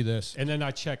me ask you this. And then I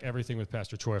check everything with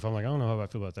Pastor Troy. If I'm like, I don't know how I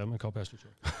feel about that, I'm going to call Pastor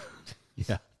Troy.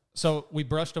 Yeah. So we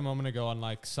brushed a moment ago on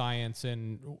like science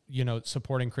and,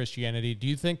 supporting Christianity. Do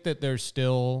you think that there's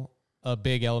still a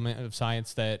big element of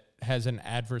science that has an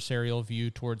adversarial view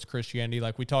towards Christianity?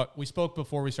 Like we spoke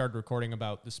before we started recording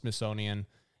about the Smithsonian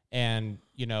and,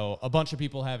 a bunch of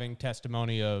people having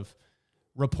testimony of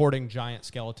reporting giant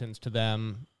skeletons to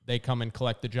them. They come and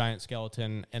collect the giant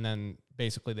skeleton and then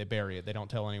basically they bury it. They don't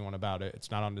tell anyone about it.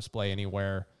 It's not on display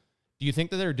anywhere. Do you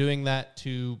think that they're doing that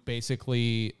to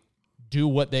basically do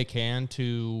what they can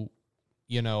to,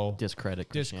 Discredit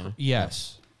Christianity.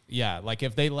 Yes. Yeah. Like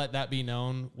if they let that be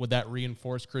known, would that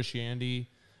reinforce Christianity?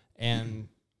 And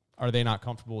are they not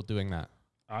comfortable with doing that?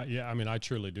 Yeah, I mean, I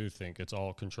truly do think it's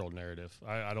all controlled narrative.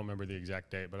 I don't remember the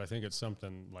exact date, but I think it's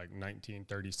something like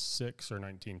 1936 or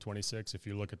 1926. If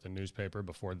you look at the newspaper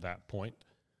before that point,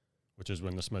 which is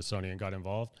when the Smithsonian got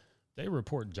involved, they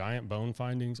report giant bone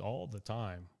findings all the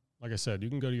time. Like I said, you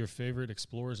can go to your favorite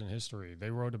explorers in history. They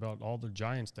wrote about all the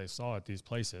giants they saw at these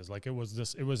places. Like it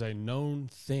was a known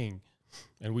thing,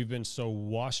 and we've been so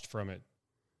washed from it.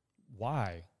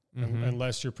 Why? Mm-hmm.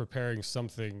 Unless you're preparing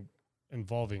something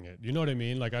involving it. You know what I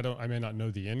mean? Like I may not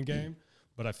know the end game,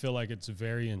 but I feel like it's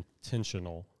very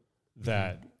intentional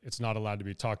that it's not allowed to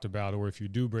be talked about, or if you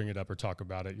do bring it up or talk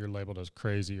about it, you're labeled as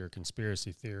crazy or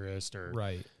conspiracy theorist or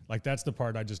Right. like that's the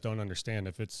part I just don't understand.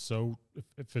 If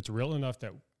it's real enough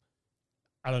that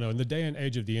I don't know, in the day and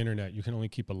age of the internet, you can only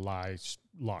keep a lie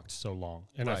locked so long.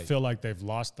 And I Right. feel like they've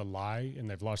lost the lie and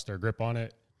they've lost their grip on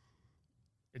it.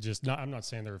 I'm not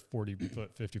saying there are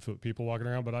 40-foot, 50-foot people walking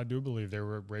around, but I do believe there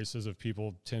were races of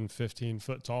people 10, 15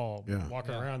 foot tall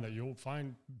walking around that you'll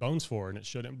find bones for, and it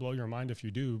shouldn't blow your mind if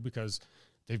you do because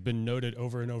they've been noted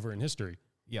over and over in history.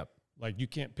 Yep. Like you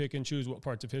can't pick and choose what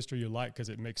parts of history you like because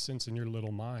it makes sense in your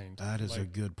little mind. That is a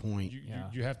good point.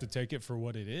 You have to take it for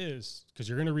what it is because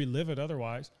you're going to relive it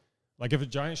otherwise. Like if a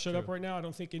giant showed up right now, I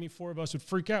don't think any four of us would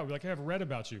freak out. We'd be like, I have read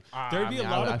about you. There'd be a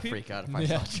lot of I'd people. freak out if I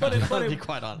saw it. To be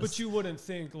quite honest. But you wouldn't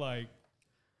think like,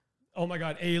 oh my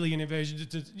God, alien invasion.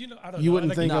 You know, I don't know. You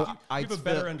wouldn't think you of- have a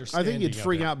better I understanding. think you'd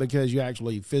freak of it. out because you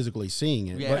actually physically seeing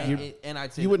it. Yeah, but and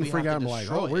I'd say you that wouldn't we freak have out to and be like,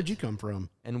 destroy oh, where'd it, you come from?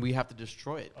 and we have to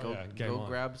destroy it. Oh, yeah, game Go on.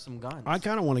 grab some guns. I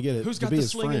kind of want to get it Who's to got be the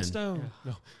his sling and friend. stone?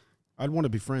 No. I'd want to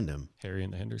befriend him. Harry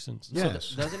and the Hendersons.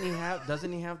 Yes. Doesn't he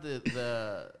have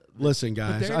the Listen,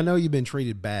 guys, there- I know you've been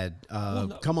treated bad.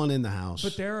 no. Come on in the house.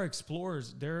 But there are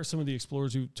explorers. There are some of the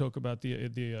explorers who talk about the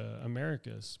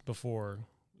Americas before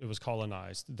it was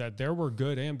colonized. That there were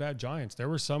good and bad giants. There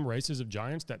were some races of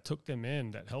giants that took them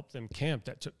in, that helped them camp,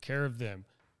 that took care of them.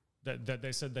 That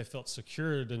they said they felt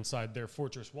secured inside their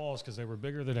fortress walls because they were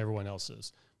bigger than everyone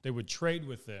else's. They would trade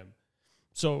with them.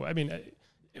 So I mean,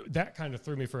 that kind of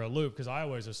threw me for a loop because I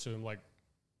always assumed like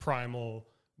primal.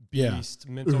 Yeah. Beast,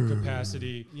 mental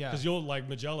capacity. Yeah. Because you'll like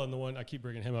Magellan, the one I keep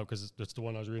bringing him up because that's the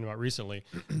one I was reading about recently.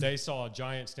 They saw a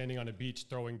giant standing on a beach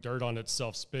throwing dirt on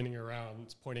itself, spinning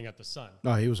around, pointing at the sun.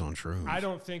 Oh, he was on shrooms. I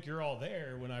don't think you're all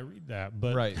there when I read that,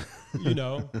 but Right. you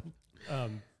know,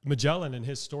 Magellan in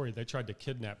his story, they tried to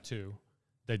kidnap two.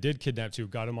 They did kidnap two,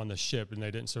 got him on the ship, and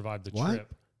they didn't survive the What?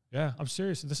 trip. Yeah, I'm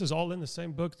serious. This is all in the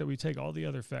same book that we take all the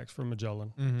other facts from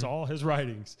Magellan. Mm-hmm. It's all his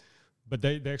writings. But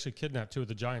they actually kidnapped two of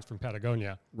the giants from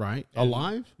Patagonia. Right? And-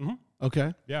 Alive? Mhm.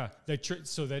 Okay. Yeah,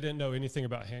 so they didn't know anything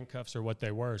about handcuffs or what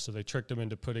they were, so they tricked them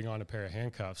into putting on a pair of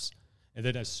handcuffs. And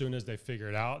then as soon as they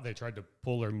figured out, they tried to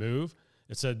pull or move.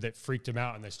 It said that freaked them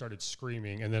out and they started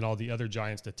screaming, and then all the other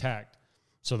giants attacked.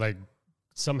 So they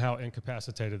somehow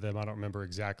incapacitated them, I don't remember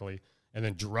exactly, and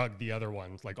then drugged the other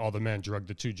ones, like all the men drugged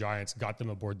the two giants, got them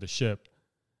aboard the ship,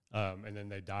 and then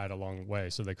they died along the way,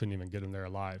 so they couldn't even get them there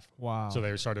alive. Wow. So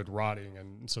they started rotting,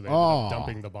 and so they Oh, ended up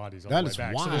dumping the bodies on that the way is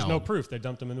back. So there's no wild. proof they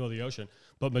dumped them in the middle of the ocean,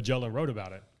 but Magellan wrote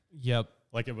about it. Yep.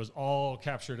 Like it was all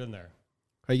captured in there.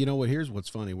 Hey, you know what? Here's what's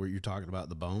funny where you're talking about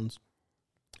the bones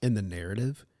in the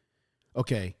narrative.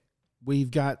 Okay,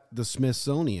 we've got the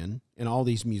Smithsonian and all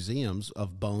these museums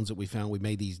of bones that we found. We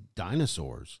made these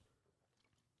dinosaurs.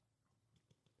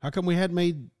 How come we had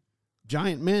made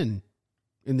giant men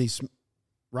in these,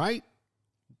 right?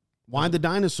 Why the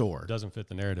dinosaur? Doesn't fit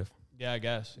the narrative. Yeah, I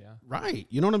guess. Yeah. Right.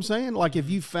 You know what I'm saying? Like if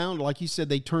you found, like you said,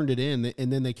 they turned it in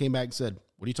and then they came back and said,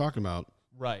 what are you talking about?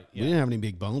 Right. We Yeah. didn't have any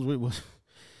big bones.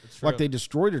 It's Like true. they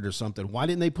destroyed it or something. Why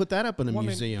didn't they put that up in a Well, I mean,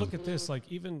 museum? look at this.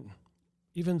 Like even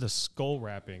the skull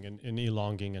wrapping and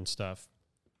elonging and stuff.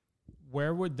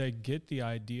 Where would they get the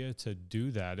idea to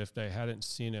do that if they hadn't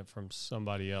seen it from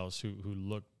somebody else who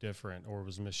looked different or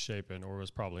was misshapen or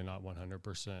was probably not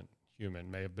 100%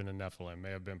 human? May have been a Nephilim,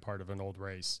 may have been part of an old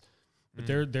race. But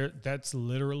that's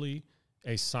literally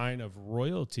a sign of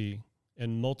royalty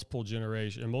in multiple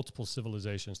generations, in multiple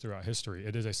civilizations throughout history.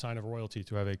 It is a sign of royalty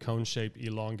to have a cone-shaped,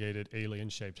 elongated,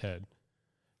 alien-shaped head.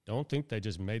 Don't think they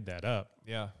just made that up.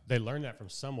 Yeah. They learned that from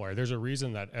somewhere. There's a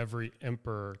reason that every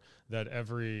emperor, that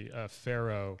every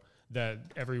pharaoh, that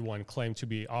everyone claimed to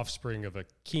be offspring of a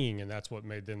king, and that's what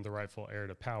made them the rightful heir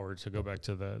to power, to go back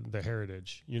to the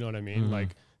heritage. You know what I mean?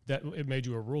 Like that, it made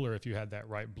you a ruler if you had that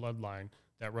right bloodline.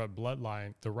 That right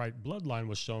bloodline, the right bloodline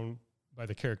was shown by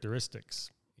the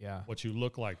characteristics, Yeah. what you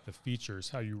look like, the features,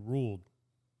 how you ruled.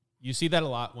 You see that a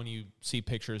lot when you see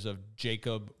pictures of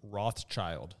Jacob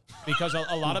Rothschild, because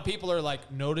a lot of people are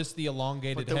like, notice the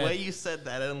elongated But the head. way you said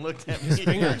that and looked at His me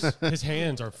fingers, his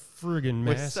hands are friggin'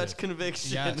 with massive. such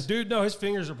conviction. Yes. Dude, no, his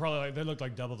fingers are probably like, they look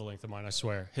like double the length of mine, I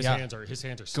swear. His Yeah. hands are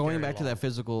Going scary back to long. that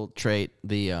physical trait,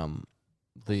 the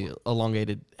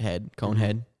elongated head, cone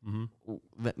head,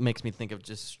 that makes me think of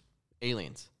just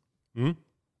aliens. Mhm.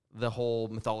 The whole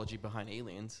mythology behind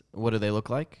aliens. What do they look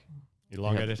like?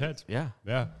 Elongated heads. Yeah,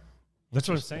 Yeah. That's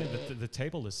what I'm saying. The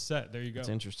table is set. There you go. it's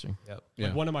interesting. Yep.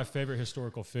 Like one of my favorite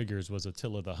historical figures was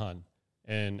Attila the Hun.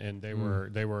 And they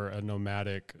were a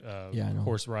nomadic Yeah, I know.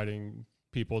 horse riding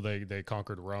people. They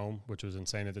conquered Rome, which was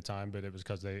insane at the time, but it was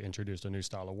because they introduced a new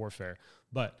style of warfare.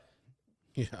 But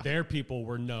their people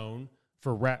were known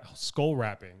for skull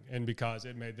wrapping, and because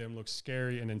it made them look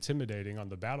scary and intimidating on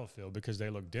the battlefield because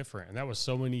they looked different. And that was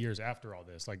so many years after all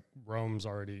this. Like Rome's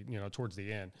already, towards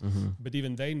the end. But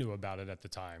even they knew about it at the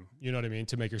time. You know what I mean?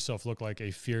 To make yourself look like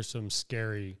a fearsome,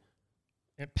 scary,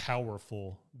 and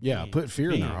powerful being. Put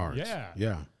fear in their hearts.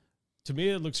 Yeah. To me,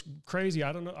 it looks crazy.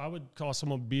 I don't know. I would call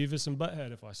someone Beavis and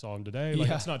Butthead if I saw him today. Like,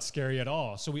 Yeah. it's not scary at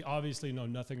all. So we obviously know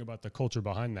nothing about the culture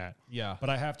behind that. Yeah.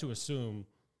 But I have to assume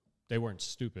they weren't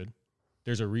stupid.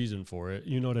 There's a reason for it.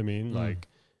 You know what I mean? Like,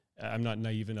 I'm not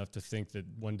naive enough to think that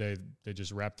one day they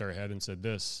just wrapped their head and said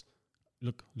this,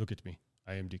 look at me.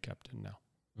 I am the captain now.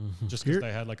 Just because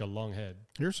they had like a long head.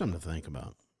 Here's something to think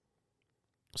about.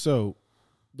 So,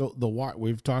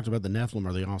 we've talked about the Nephilim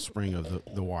are the offspring of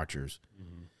the Watchers.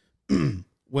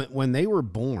 When they were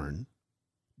born,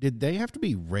 did they have to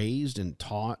be raised and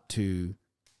taught to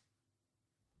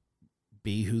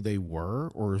be who they were,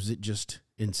 or is it just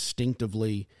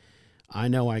instinctively, I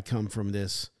know I come from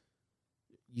this?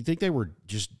 You think they were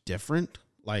just different?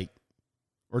 Like,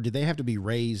 or did they have to be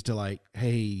raised to like,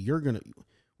 hey,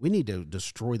 we need to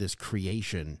destroy this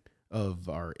creation of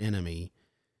our enemy.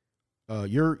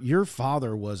 Your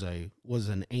father was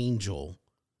an angel.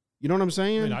 You know what I'm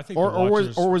saying? I mean, I think or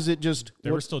was it just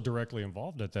they were still directly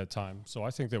involved at that time? So I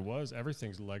think there was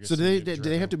everything's legacy. So did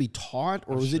they have to be taught,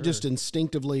 or was it just sure.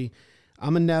 instinctively?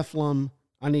 I'm a Nephilim.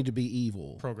 I need to be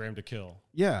evil. Programmed to kill.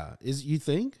 Yeah, you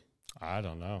think? I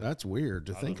don't know. That's weird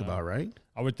to think about, right?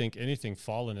 I would think anything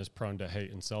fallen is prone to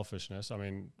hate and selfishness. I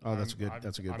mean, that's good.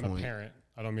 That's a good I'm point. a parent.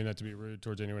 I don't mean that to be rude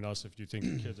towards anyone else if you think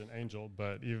your kid's an angel,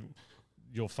 but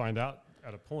you'll find out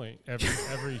at a point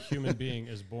every human being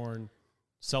is born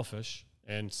selfish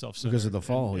and self-centered because of the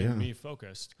fall, and yeah, me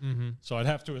focused. Mm-hmm. So I'd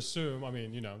have to assume. I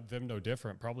mean, them no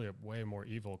different, probably way more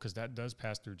evil because that does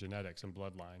pass through genetics and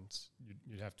bloodlines.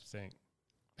 You'd have to think.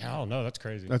 I don't know. That's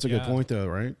crazy. That's a good point, though,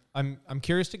 right? I'm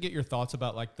curious to get your thoughts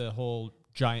about like the whole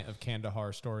Giant of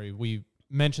Kandahar story. We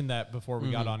mentioned that before we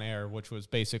got on air, which was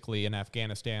basically in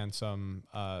Afghanistan. Some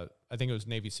I think it was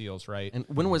Navy SEALs, right? And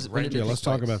when did it let's take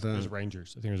talk place? about that. It was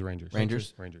Rangers. I think it was Rangers.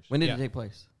 Rangers. When did it take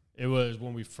place? It was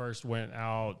when we first went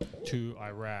out to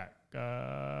Iraq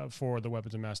for the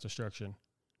weapons of mass destruction.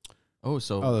 Oh,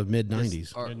 so the mid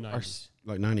 '90s, Mid-90s.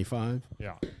 like '95.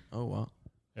 Yeah. Oh wow.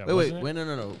 Yeah, wait,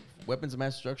 no. Weapons of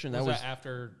mass destruction. Was that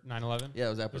after 9/11? Yeah, it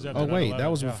was after. Was after Oh wait, 9/11,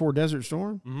 that was yeah. before Desert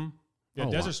Storm. Mm-hmm. Yeah,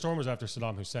 Oh, Desert wow. Storm was after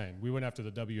Saddam Hussein. We went after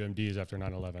the WMDs after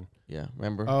 9/11. Yeah,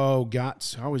 remember? Oh, I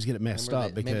always get it messed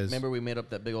up because remember we made up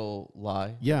that big old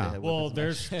lie. Yeah. They had Well,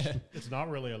 weapons of mass it's not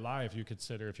really a lie if you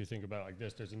think about it like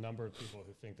this. There's a number of people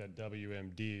who think that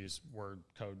WMDs were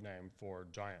code name for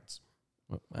giants.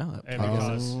 Well, And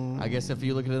because I guess if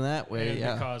you look at it that way, and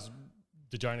yeah. because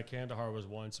the Giant of Kandahar was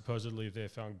one. Supposedly, they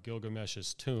found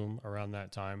Gilgamesh's tomb around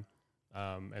that time,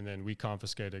 and then we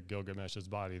confiscated Gilgamesh's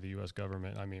body. The U.S.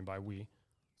 government, I mean by we,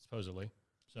 supposedly.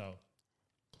 So,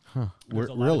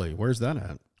 really, where's that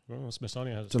at? well,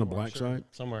 Smithsonian has It's in a somewhere, black site?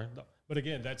 somewhere. But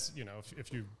again, that's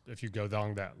if you go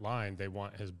down that line, they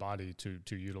want his body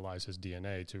to utilize his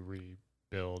DNA to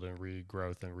rebuild and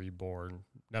regrowth and reborn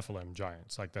Nephilim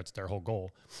giants. Like that's their whole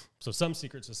goal. So some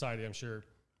secret society, I'm sure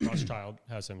Rothschild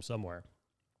has him somewhere.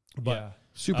 But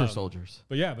Super soldiers.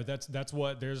 But yeah, but that's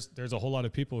what there's a whole lot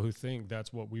of people who think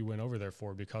that's what we went over there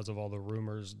for because of all the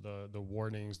rumors, the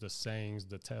warnings, the sayings,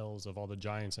 the tales of all the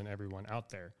giants and everyone out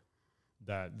there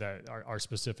that are our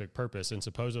specific purpose. And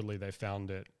supposedly they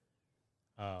found it.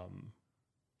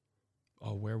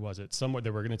 Where was it? Somewhere they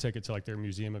were going to take it to like their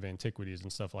Museum of Antiquities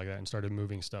and stuff like that and started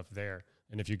moving stuff there.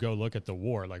 And if you go look at the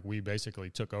war, like we basically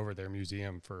took over their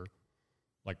museum for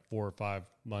like 4 or 5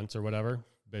 months or whatever.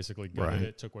 Basically gutted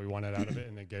it, took what we wanted out of it,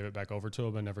 and then gave it back over to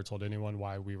them and never told anyone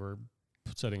why we were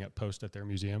setting up posts at their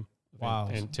museum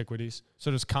of antiquities.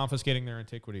 So just confiscating their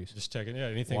antiquities. Just taking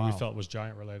anything we felt was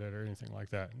giant related or anything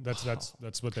like that. That's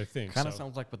what they think. Kind of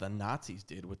sounds like what the Nazis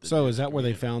did with the So is that where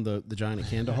they found the Giant of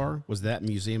Kandahar? Was that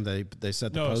museum they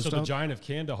set the post so up? the Giant of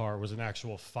Kandahar was an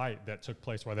actual fight that took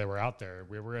place while they were out there.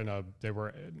 They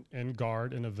were in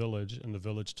guard in a village, and the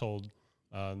village told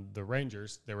the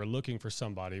Rangers they were looking for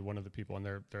somebody, one of the people on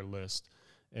their list,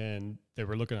 and they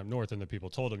were looking up north, and the people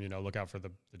told them, look out for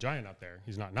the giant out there.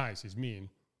 He's not nice. He's mean.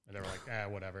 And they were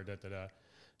like, whatever. Da, da, da.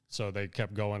 So they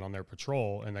kept going on their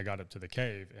patrol, and they got up to the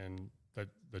cave, and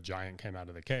the giant came out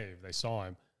of the cave. They saw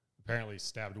him. Apparently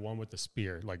stabbed one with the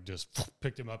spear, like just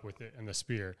picked him up with it and the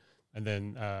spear, and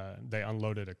then they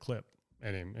unloaded a clip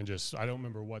at him, and I don't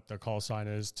remember what the call sign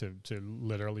is to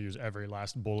literally use every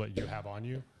last bullet you have on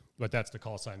you. But that's the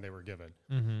call sign they were given.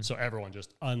 Mm-hmm. So everyone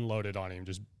just unloaded on him,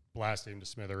 just blasted him to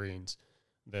smithereens.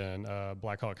 Then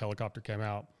Black Hawk helicopter came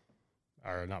out,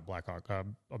 or not Black Hawk,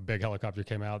 a big helicopter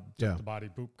came out, took the body,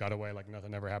 boop, got away like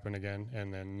nothing ever happened again.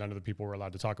 And then none of the people were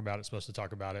allowed to talk about it, supposed to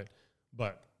talk about it.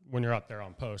 But when you're out there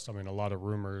on post, I mean, a lot of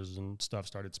rumors and stuff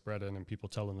started spreading and people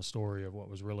telling the story of what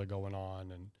was really going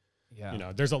on.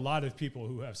 And, there's a lot of people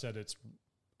who have said it's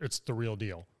the real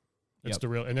deal. It's the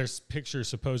real, and there's pictures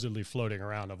supposedly floating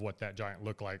around of what that giant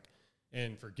looked like.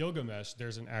 And for Gilgamesh,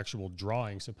 there's an actual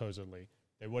drawing supposedly.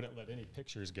 They wouldn't let any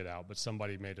pictures get out, but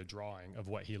somebody made a drawing of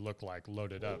what he looked like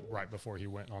loaded up right before he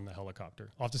went on the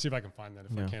helicopter. I'll have to see if I can find that.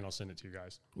 If I can, I'll send it to you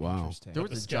guys. Wow. There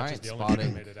was a giant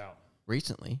spotting made it out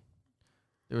recently.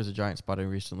 There was a giant spotting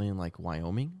recently in like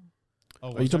Wyoming.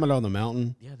 Oh, are you talking about on the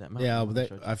mountain? Yeah, that mountain. Yeah,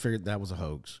 but I figured that was a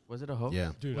hoax. Was it a hoax?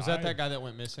 Yeah. Dude, Was that guy that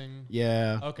went missing?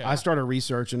 Yeah. Okay. I started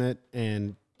researching it,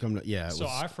 and come to, yeah. It So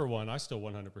was, I, for one, I still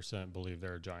 100% believe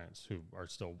there are giants who are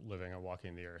still living and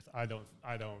walking the earth. I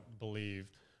don't believe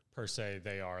per se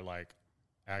they are like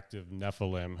active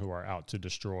Nephilim who are out to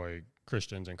destroy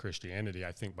Christians and Christianity.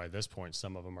 I think by this point,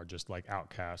 some of them are just like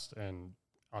outcasts and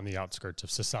on the outskirts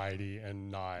of society and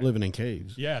not living in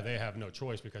caves. Yeah, they have no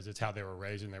choice because it's how they were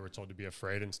raised and they were told to be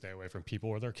afraid and stay away from people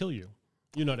or they'll kill you.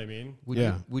 You know what I mean?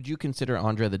 Would you consider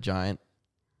Andre the Giant?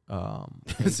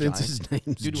 Since his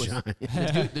name's Dude was,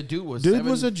 Giant. the dude was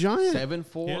Was a giant.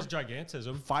 7'4", He has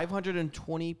gigantism.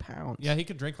 520 pounds. Yeah, he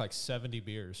could drink like 70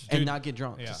 beers. and not get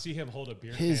drunk. Yeah. To see him hold a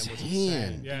beer His can was hand.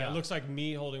 insane. Yeah, Yeah. it looks like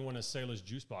me holding one of Sailor's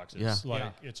juice boxes. Yeah. Like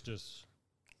Yeah. it's just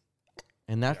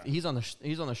And that he's on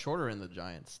the shorter end of the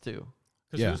Giants too.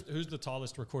 because who's the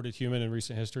tallest recorded human in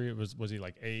recent history? It was he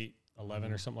like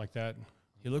 8'11" or something like that?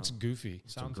 He looks goofy.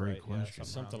 Sounds great right. question. Yeah,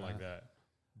 Something around like that.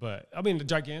 But I mean, the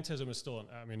gigantism is still.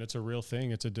 I mean, it's a real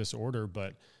thing. It's a disorder.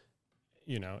 But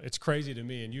you know, it's crazy to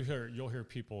me. And you'll hear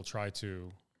people try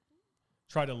to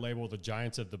label the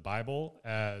giants of the Bible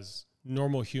as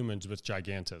normal humans with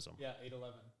gigantism. Yeah,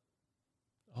 8'11".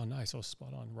 Oh, nice. Oh,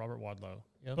 spot on. Robert Wadlow.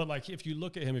 Yep. But like, if you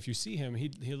look at him, if you see him, he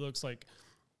looks like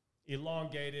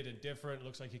elongated and different.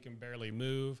 Looks like he can barely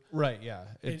move. Right, yeah.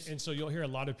 It's And so you'll hear a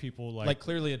lot of people like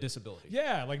clearly a disability.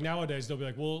 yeah, like nowadays they'll be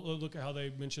like, well, look at how they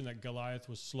mentioned that Goliath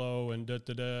was slow and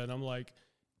da-da-da. And I'm like,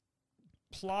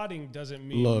 plotting doesn't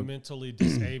mean mentally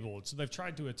disabled. So they've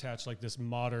tried to attach like this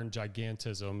modern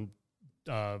gigantism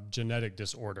genetic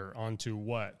disorder onto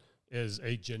what is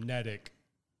a genetic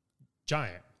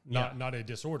giant. Not a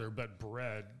disorder, but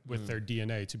bred with their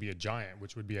DNA to be a giant,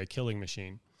 which would be a killing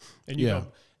machine. And you know,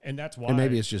 and that's why. And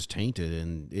maybe it's just tainted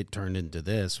and it turned into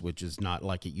this, which is not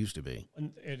like it used to be.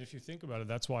 And if you think about it,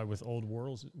 that's why with old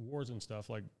wars and stuff,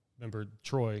 like remember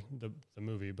Troy, the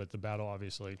movie, but the battle,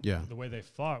 obviously. Yeah. The way they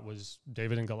fought was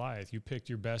David and Goliath. You picked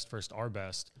your best versus our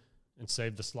best and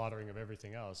saved the slaughtering of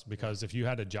everything else. Because if you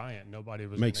had a giant, nobody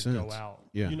was going to go out.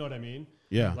 Yeah. You know what I mean?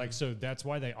 Yeah. Like, so that's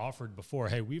why they offered before,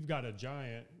 hey, we've got a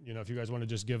giant, you know, if you guys want to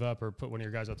just give up or put one of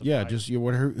your guys out to Yeah, fight. just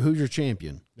who's your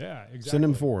champion? Yeah, exactly. Send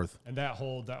him forth. And that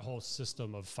whole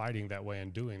system of fighting that way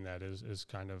and doing that is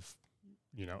kind of,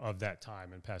 you know, of that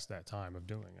time and past that time of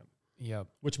doing it. Yep.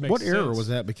 Which makes What era sense. was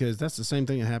that? Because that's the same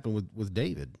thing that happened with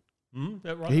David.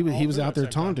 Mm-hmm. He was out there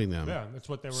taunting them. Yeah, that's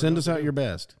what they were. Send us known out to your do.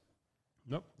 best.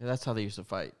 Nope. Yeah, that's how they used to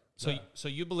fight. So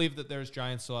you believe that there's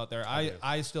giants still out there?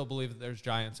 I still believe that there's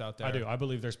giants out there. I do. I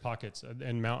believe there's pockets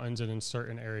in mountains and in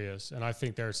certain areas. And I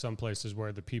think there are some places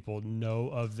where the people know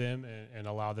of them and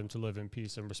allow them to live in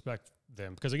peace and respect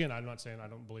them. Because again, I'm not saying I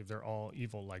don't believe they're all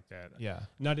evil like that. Yeah.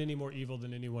 Not any more evil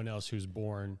than anyone else who's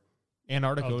born.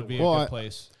 Antarctica Of the would be world. a Well, good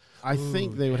place. I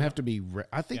think they would have to be.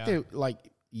 I think Yeah. they like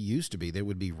used to be. They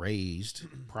would be raised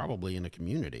probably in a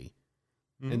community,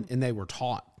 Mm-hmm. and they were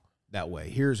taught that way.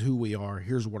 Here's who we are.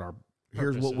 Here's what we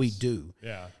Purposes. do.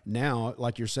 Yeah. Now,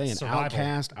 like you're saying, Survival.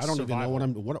 outcast. I don't even know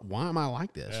Survival. why am I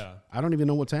like this? Yeah. I don't even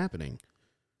know what's happening.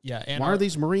 Yeah. Why are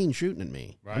these Marines shooting at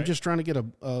me? I'm Right. just trying to get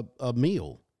a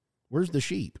meal. Where's the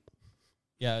sheep?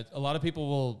 Yeah, a lot of people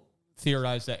will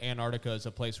theorize that Antarctica is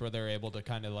a place where they're able to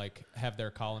kind of like have their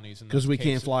colonies Because we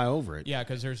can't fly over it. Yeah,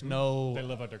 because They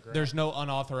live underground. there's no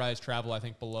unauthorized travel. I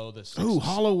think below the Ooh,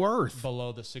 Hollow Earth.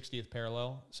 below the 60th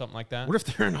parallel, something like that. What if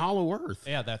they're in Hollow Earth?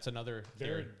 Yeah, that's another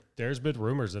theory. There's been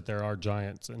rumors that there are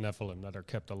giants and Nephilim that are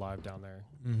kept alive down there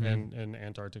in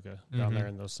Antarctica, down there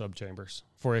in those subchambers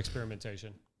for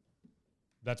experimentation.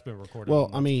 That's been recorded. Well,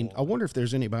 on I mean, I multiple- wonder if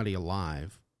there's anybody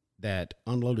alive that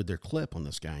unloaded their clip on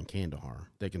this guy in Kandahar.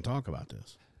 They can talk about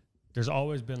this. there's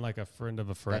always been like a friend of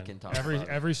a friend. can talk Every about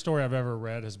it. every story I've ever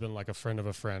read has been like a friend of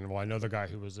a friend. Well, I know the guy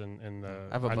who was in the.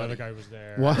 I have a know buddy. the guy who was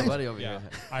there. What? My buddy over Yeah, here.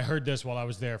 I heard this while I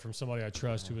was there from somebody I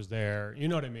trust who was there. You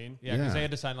know what I mean? Yeah, because Yeah. they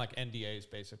had to sign like NDAs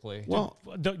basically. Well,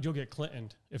 You'll get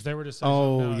Clintoned if they were to say.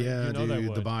 oh something, yeah, you know they dude,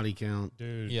 would. the body count.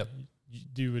 Dude. Yep.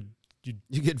 You would.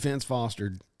 You get Vince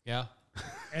fostered. Yeah.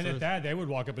 And at that, they would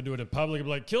walk up and do it in public and be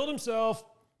like, killed himself.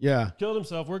 Yeah,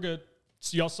 We're good.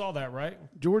 So y'all saw that, right?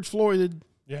 George Floyd.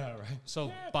 Yeah, right.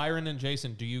 So Byron and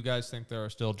Jason, do you guys think there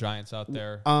are still giants out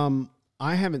there?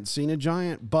 I haven't seen a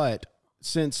giant, but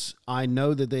since I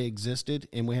know that they existed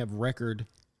and we have record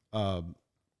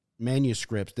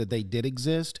manuscripts that they did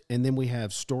exist, and then we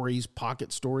have stories,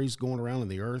 pocket stories going around in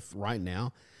the earth right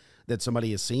now that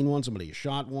somebody has seen one, somebody has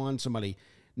shot one,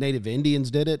 Native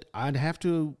Indians did it, I'd have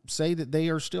to say that they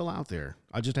are still out there.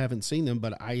 I just haven't seen them,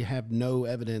 but I have no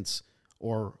evidence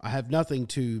or I have nothing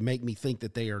to make me think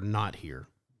that they are not here.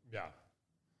 Yeah.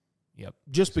 Yep.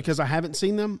 Just because I haven't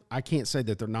seen them, I can't say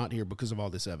that they're not here because of all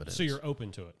this evidence. So you're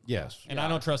open to it? Yes. And I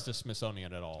don't trust the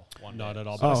Smithsonian at all. Not at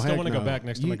all. But I still heck want to go no. back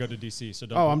next time I go to D.C. So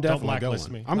don't, I'm don't definitely blacklist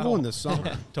going. me. I'm going this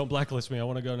summer. Don't blacklist me. I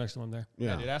want to go next one there.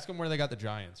 Yeah. Dude, ask them where they got the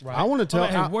Giants. Right. I want to tell.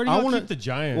 Hey, where do I you want keep the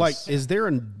Giants? Like, is there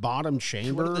a bottom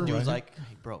chamber? What if the dude's Right? like,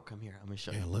 hey, bro, come here. I'm going to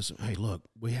show Yeah, you. listen. Hey, look,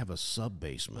 we have a sub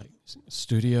basement.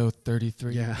 Studio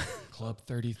 33. Yeah. Club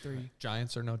 33.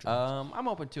 Giants or no Giants? I'm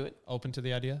open to it. Open to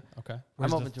the idea? Okay.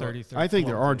 I'm open to it. 33? I think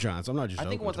there are giants. I'm not just. I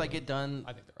think open once to I it. get done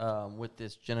with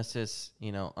this Genesis,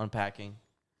 unpacking,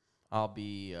 I'll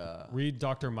be Read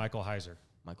Dr. Michael Heiser,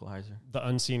 Michael Heiser. The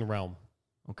Unseen Realm.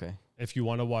 Okay. If you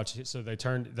want to watch it. So they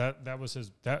turned that was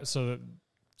his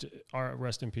our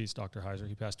rest in peace, Dr. Heiser.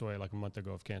 He passed away like a month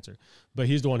ago of cancer. But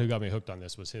he's the one who got me hooked on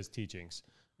this, was his teachings.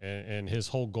 And his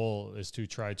whole goal is to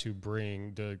try to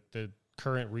bring the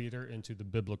current reader into the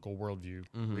biblical worldview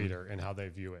reader and how they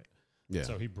view it. Yeah.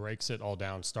 So he breaks it all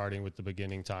down, starting with the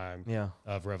beginning time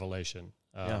of Revelation.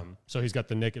 So he's got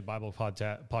the Naked Bible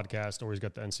podcast, or he's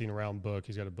got the Unseen Realm book.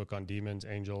 He's got a book on demons,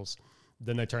 angels.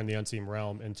 Then they turn the Unseen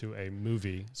Realm into a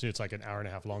movie. So it's like an hour and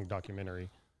a half long documentary,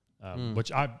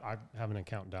 which I have an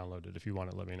account downloaded. If you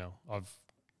want it, let me know.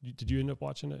 Did you end up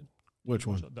watching it? Which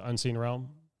one? The Unseen Realm?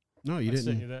 No, you I sent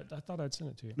didn't. you that. I thought I'd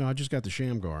sent it to you. No, I just got the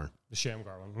Shamgar. The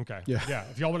Shamgar one. Okay. Yeah. Yeah.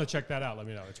 If y'all want to check that out, let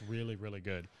me know. It's really, really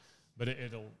good. But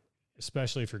it'll,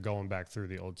 especially if you're going back through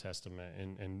the Old Testament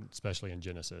and especially in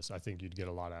Genesis, I think you'd get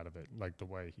a lot out of it, like the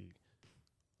way he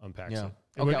unpacks Yeah.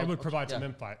 it. It would provide some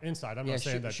insight. I'm not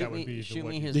saying that would be the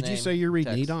way. his Did you name, say you're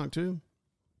reading text. Enoch too?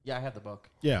 Yeah, I have the book.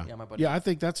 Yeah. Yeah, my buddy. Yeah, I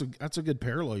think that's a good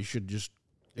parallel. You should just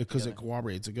because it Together.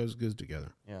 cooperates. It goes good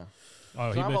together. Yeah. Oh,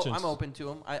 So he I'm, mentions. I'm open to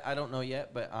them. I don't know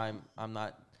yet, but I'm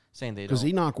not saying they Because don't.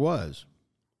 Enoch was,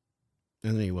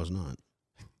 and then he was not.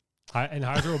 And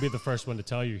Heiser will be the first one to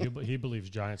tell you he believes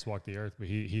giants walk the earth, but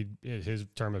his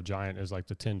term of giant is like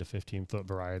the 10 to 15 foot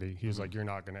variety. He's like, you're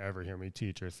not going to ever hear me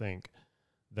teach or think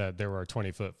that there are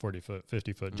 20 foot, 40 foot,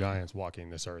 50 foot giants walking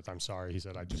this earth. I'm sorry. He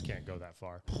said, I just can't go that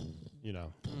far,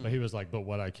 But he was like, but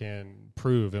what I can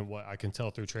prove and what I can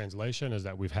tell through translation is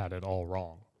that we've had it all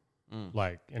wrong.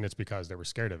 And it's because they were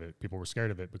scared of it. People were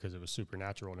scared of it because it was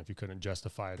supernatural. And if you couldn't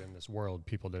justify it in this world,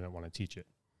 people didn't want to teach it.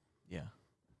 Yeah,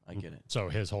 I get it. So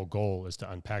his whole goal is to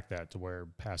unpack that to where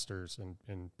pastors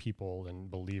and people and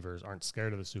believers aren't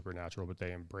scared of the supernatural, but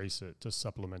they embrace it to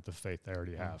supplement the faith they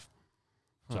already have.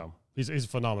 So he's a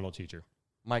phenomenal teacher.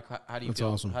 Mike, how do you That's feel?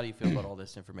 awesome. How do you feel about all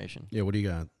this information? Yeah, what do you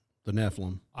got? The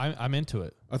Nephilim. I'm into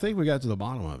it. I think we got to the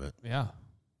bottom of it. Yeah.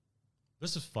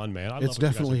 This is fun, man. I love It's what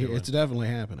you guys are definitely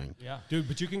doing. happening. Yeah. Dude,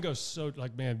 but you can go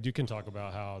you can talk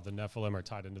about how the Nephilim are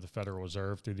tied into the Federal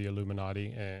Reserve through the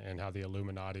Illuminati and how the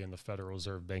Illuminati and the Federal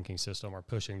Reserve banking system are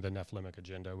pushing the Nephilimic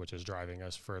agenda, which is driving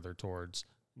us further towards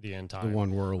the end time. The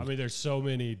one world. I mean, there's so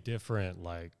many different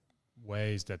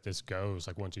ways that this goes.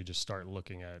 Like once you just start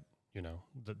looking at,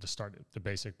 the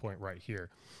basic point right here.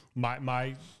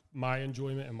 My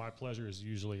enjoyment and my pleasure is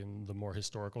usually in the more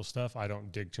historical stuff. I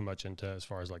don't dig too much into as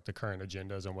far as the current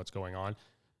agendas and what's going on.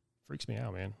 Freaks me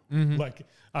out, man.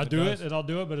 I do it and I'll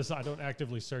do it, but I don't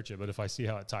actively search it. But if I see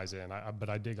how it ties in,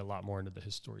 I dig a lot more into the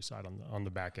history side on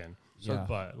the back end. So, Yeah.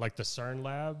 but the CERN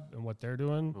lab and what they're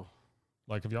doing. Ooh.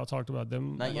 Have y'all talked about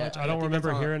them? Not yet. I don't think remember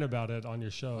that's on- hearing about it on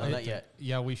your show. No, not yet.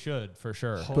 Yeah, we should for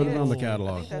sure. Put it on the I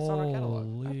catalog. think that's on our catalog.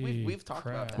 Holy We've talked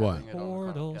about crap. What? having it on the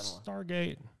Portal, catalog.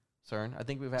 Stargate. CERN. I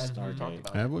think we've talked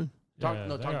about Have it. we? Talk Yeah,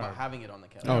 about they are- having it on the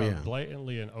they catalog. Oh, are yeah.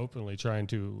 blatantly and openly trying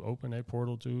to open a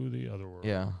portal to the other world.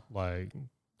 Yeah.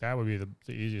 That would be the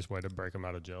easiest way to break them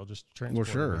out of jail. Just Well, transport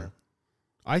them sure. there.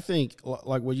 I think,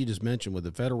 like what you just mentioned with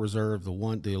the Federal Reserve, the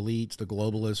elites, the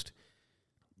globalist,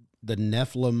 the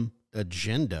Nephilim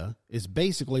agenda is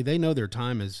basically they know their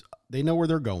time is. They know where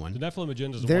they're going. The Nephilim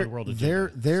agenda is a one world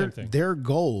agenda. Same thing. Their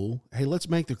goal. Hey, let's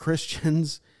make the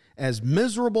Christians as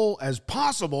miserable as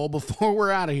possible before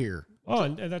we're out of here. Oh,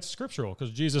 and that's scriptural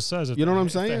because Jesus says, You know what I'm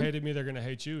if saying? they hated me, they're going to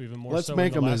hate you even more. Let's so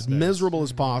make in the them last as days. miserable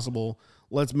as possible.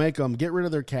 Let's make them get rid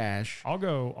of their cash. I'll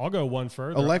go one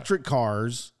further. Electric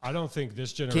cars. I don't think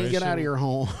this generation Can't get out of your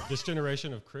home. This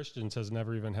generation of Christians has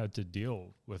never even had to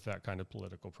deal with that kind of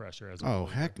political pressure. As a Oh,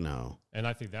 believer. heck no. And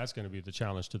I think that's going to be the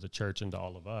challenge to the church and to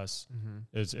all of us.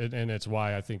 And it's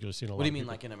why I think you'll see a lot. What do you of mean,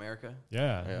 people- like in America?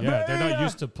 Yeah. They're not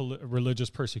used to religious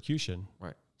persecution.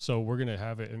 Right. So we're going to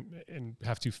have it and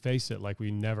have to face it like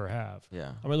we never have.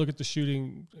 Yeah. I mean, look at the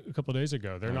shooting a couple of days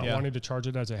ago. They're not Yeah. wanting to charge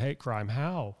it as a hate crime.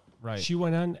 How? Right. She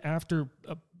went in after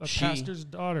a pastor's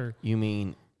daughter. You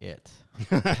mean it.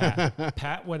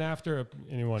 Pat went after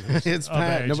anyone. Who's It's of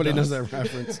Pat. age Nobody knows knows. that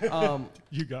reference.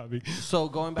 You got me. So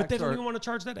going back But they to don't our, even want to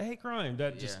charge that a hate crime.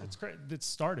 That just Yeah. it's crazy. It's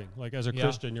starting. Like as a Yeah.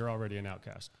 Christian, you're already an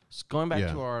outcast. going back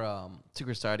Yeah. to our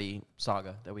secret society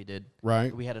saga that we did.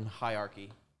 Right. We had a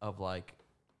hierarchy of like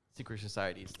secret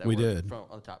societies that We were did. from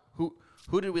on the top.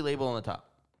 Who did we label on the top?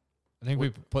 I think we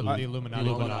put the Illuminati.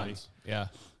 Illuminati. Yeah.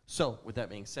 So with that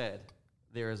being said,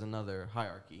 there is another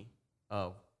hierarchy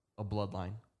of a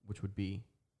bloodline, which would be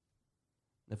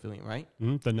Nephilim, right?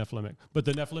 The Nephilimic. But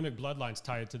the Nephilimic bloodline's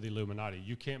tied to the Illuminati.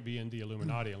 You can't be in the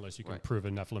Illuminati unless you can Right. prove a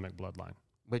Nephilimic bloodline.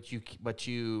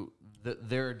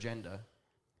 Their agenda,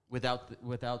 without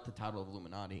the title of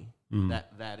Illuminati,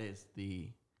 that is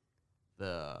the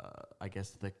I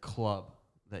guess the club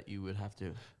that you would have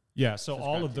to. Yeah, so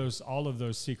all Subscribe of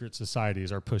those secret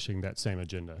societies are pushing that same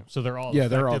agenda. So they're all Yeah,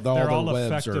 they're all- effective- they're all all the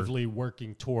webs are- effectively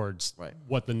working towards Right.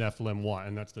 what the Nephilim want,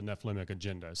 and that's the Nephilim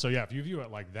agenda. So yeah, if you view it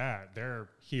like that, they're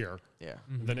here. Yeah,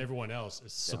 Then everyone else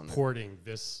is Down there. supporting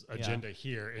this agenda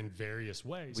here in various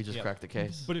ways. we just Yep. cracked the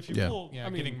case. But if you Yeah. pull, Yeah, I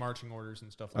mean, getting marching orders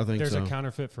and stuff I like think there's so. a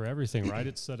counterfeit for everything, right?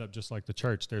 It's set up just like the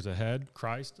church. There's a head,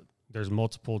 Christ. There's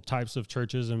multiple types of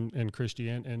churches and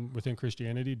within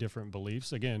Christianity, different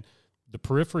beliefs. Again, the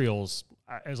peripherals,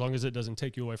 as long as it doesn't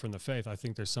take you away from the faith, I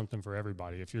think there's something for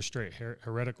everybody. If you're straight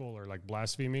heretical or like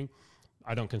blaspheming,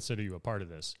 I don't consider you a part of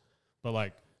this. But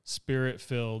like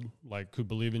spirit-filled, like who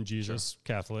believe in Jesus,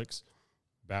 Catholics,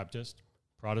 Baptist,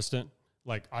 Protestant,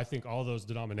 like I think all those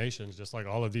denominations, just like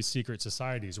all of these secret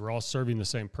societies, we're all serving the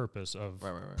same purpose of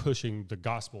Right. pushing the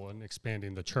gospel and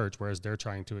expanding the church, whereas they're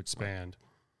trying to expand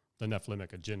the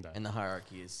Nephilim agenda. And the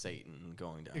hierarchy is Satan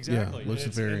going down. Exactly. Yeah, And it's-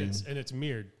 Luciferian. and it's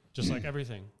mirrored, just like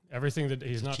everything. Everything that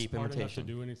he's not cheap smart enough to imitation.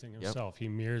 do anything Yep. himself. He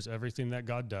mirrors everything that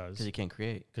God does Because he can't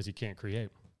create. because he can't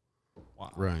create.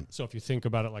 Right. So if you think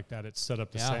about it like that, it's set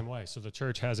up the Yeah. same way. So the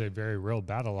church has a very real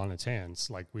battle on its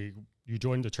hands. Like you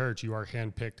joined the church, you are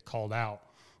handpicked, called out.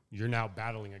 You're now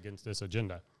battling against this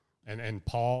agenda. And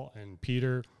Paul and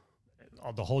Peter,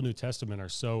 the whole New Testament are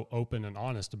so open and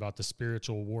honest about the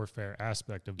spiritual warfare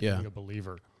aspect of being Yeah. a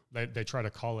believer. They try to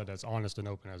call it as honest and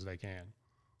open as they can.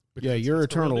 Because Yeah, it's- your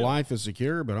it's the real eternal deal. life is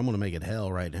secure, but I'm going to make it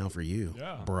hell right now for you,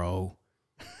 Yeah. bro.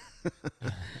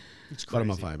 It's But I'm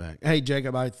going crazy. to fight back. Hey,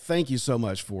 Jacob, I thank you so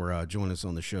much for joining us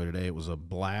on the show today. It was a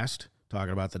blast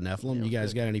talking about the Nephilim. Yeah, it You guys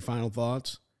was got any final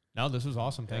thoughts? No, this was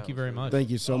awesome. Thank you very much. Thank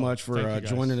you so much for thank you, guys.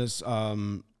 joining us.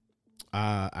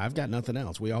 I've got nothing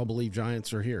else. We all believe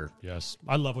giants are here. Yes.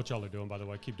 I love what y'all are doing, by the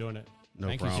way. Keep doing it. No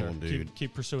Thank you, sir. problem, dude.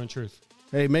 Keep pursuing truth.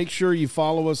 Hey, make sure you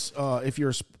follow us. If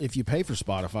you pay for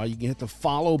Spotify, you can hit the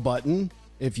follow button.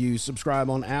 If you subscribe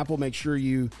on Apple, make sure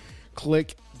you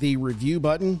click the review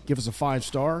button. Give us a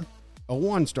 5-star, a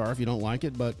 1-star if you don't like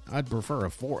it, but I'd prefer a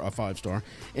 5-star.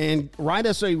 And write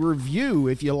us a review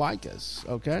if you like us.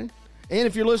 Okay. And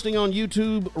if you're listening on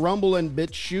YouTube, Rumble, and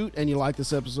BitChute, and you like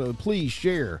this episode, please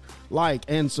share, like,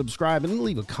 and subscribe, and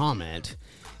leave a comment.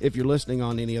 If you're listening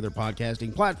on any other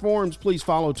podcasting platforms, please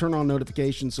follow, turn on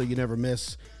notifications so you never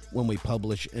miss when we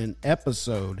publish an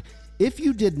episode. If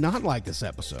you did not like this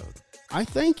episode, I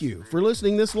thank you for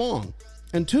listening this long.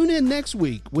 And tune in next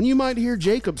week when you might hear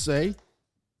Jacob say,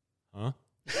 Huh?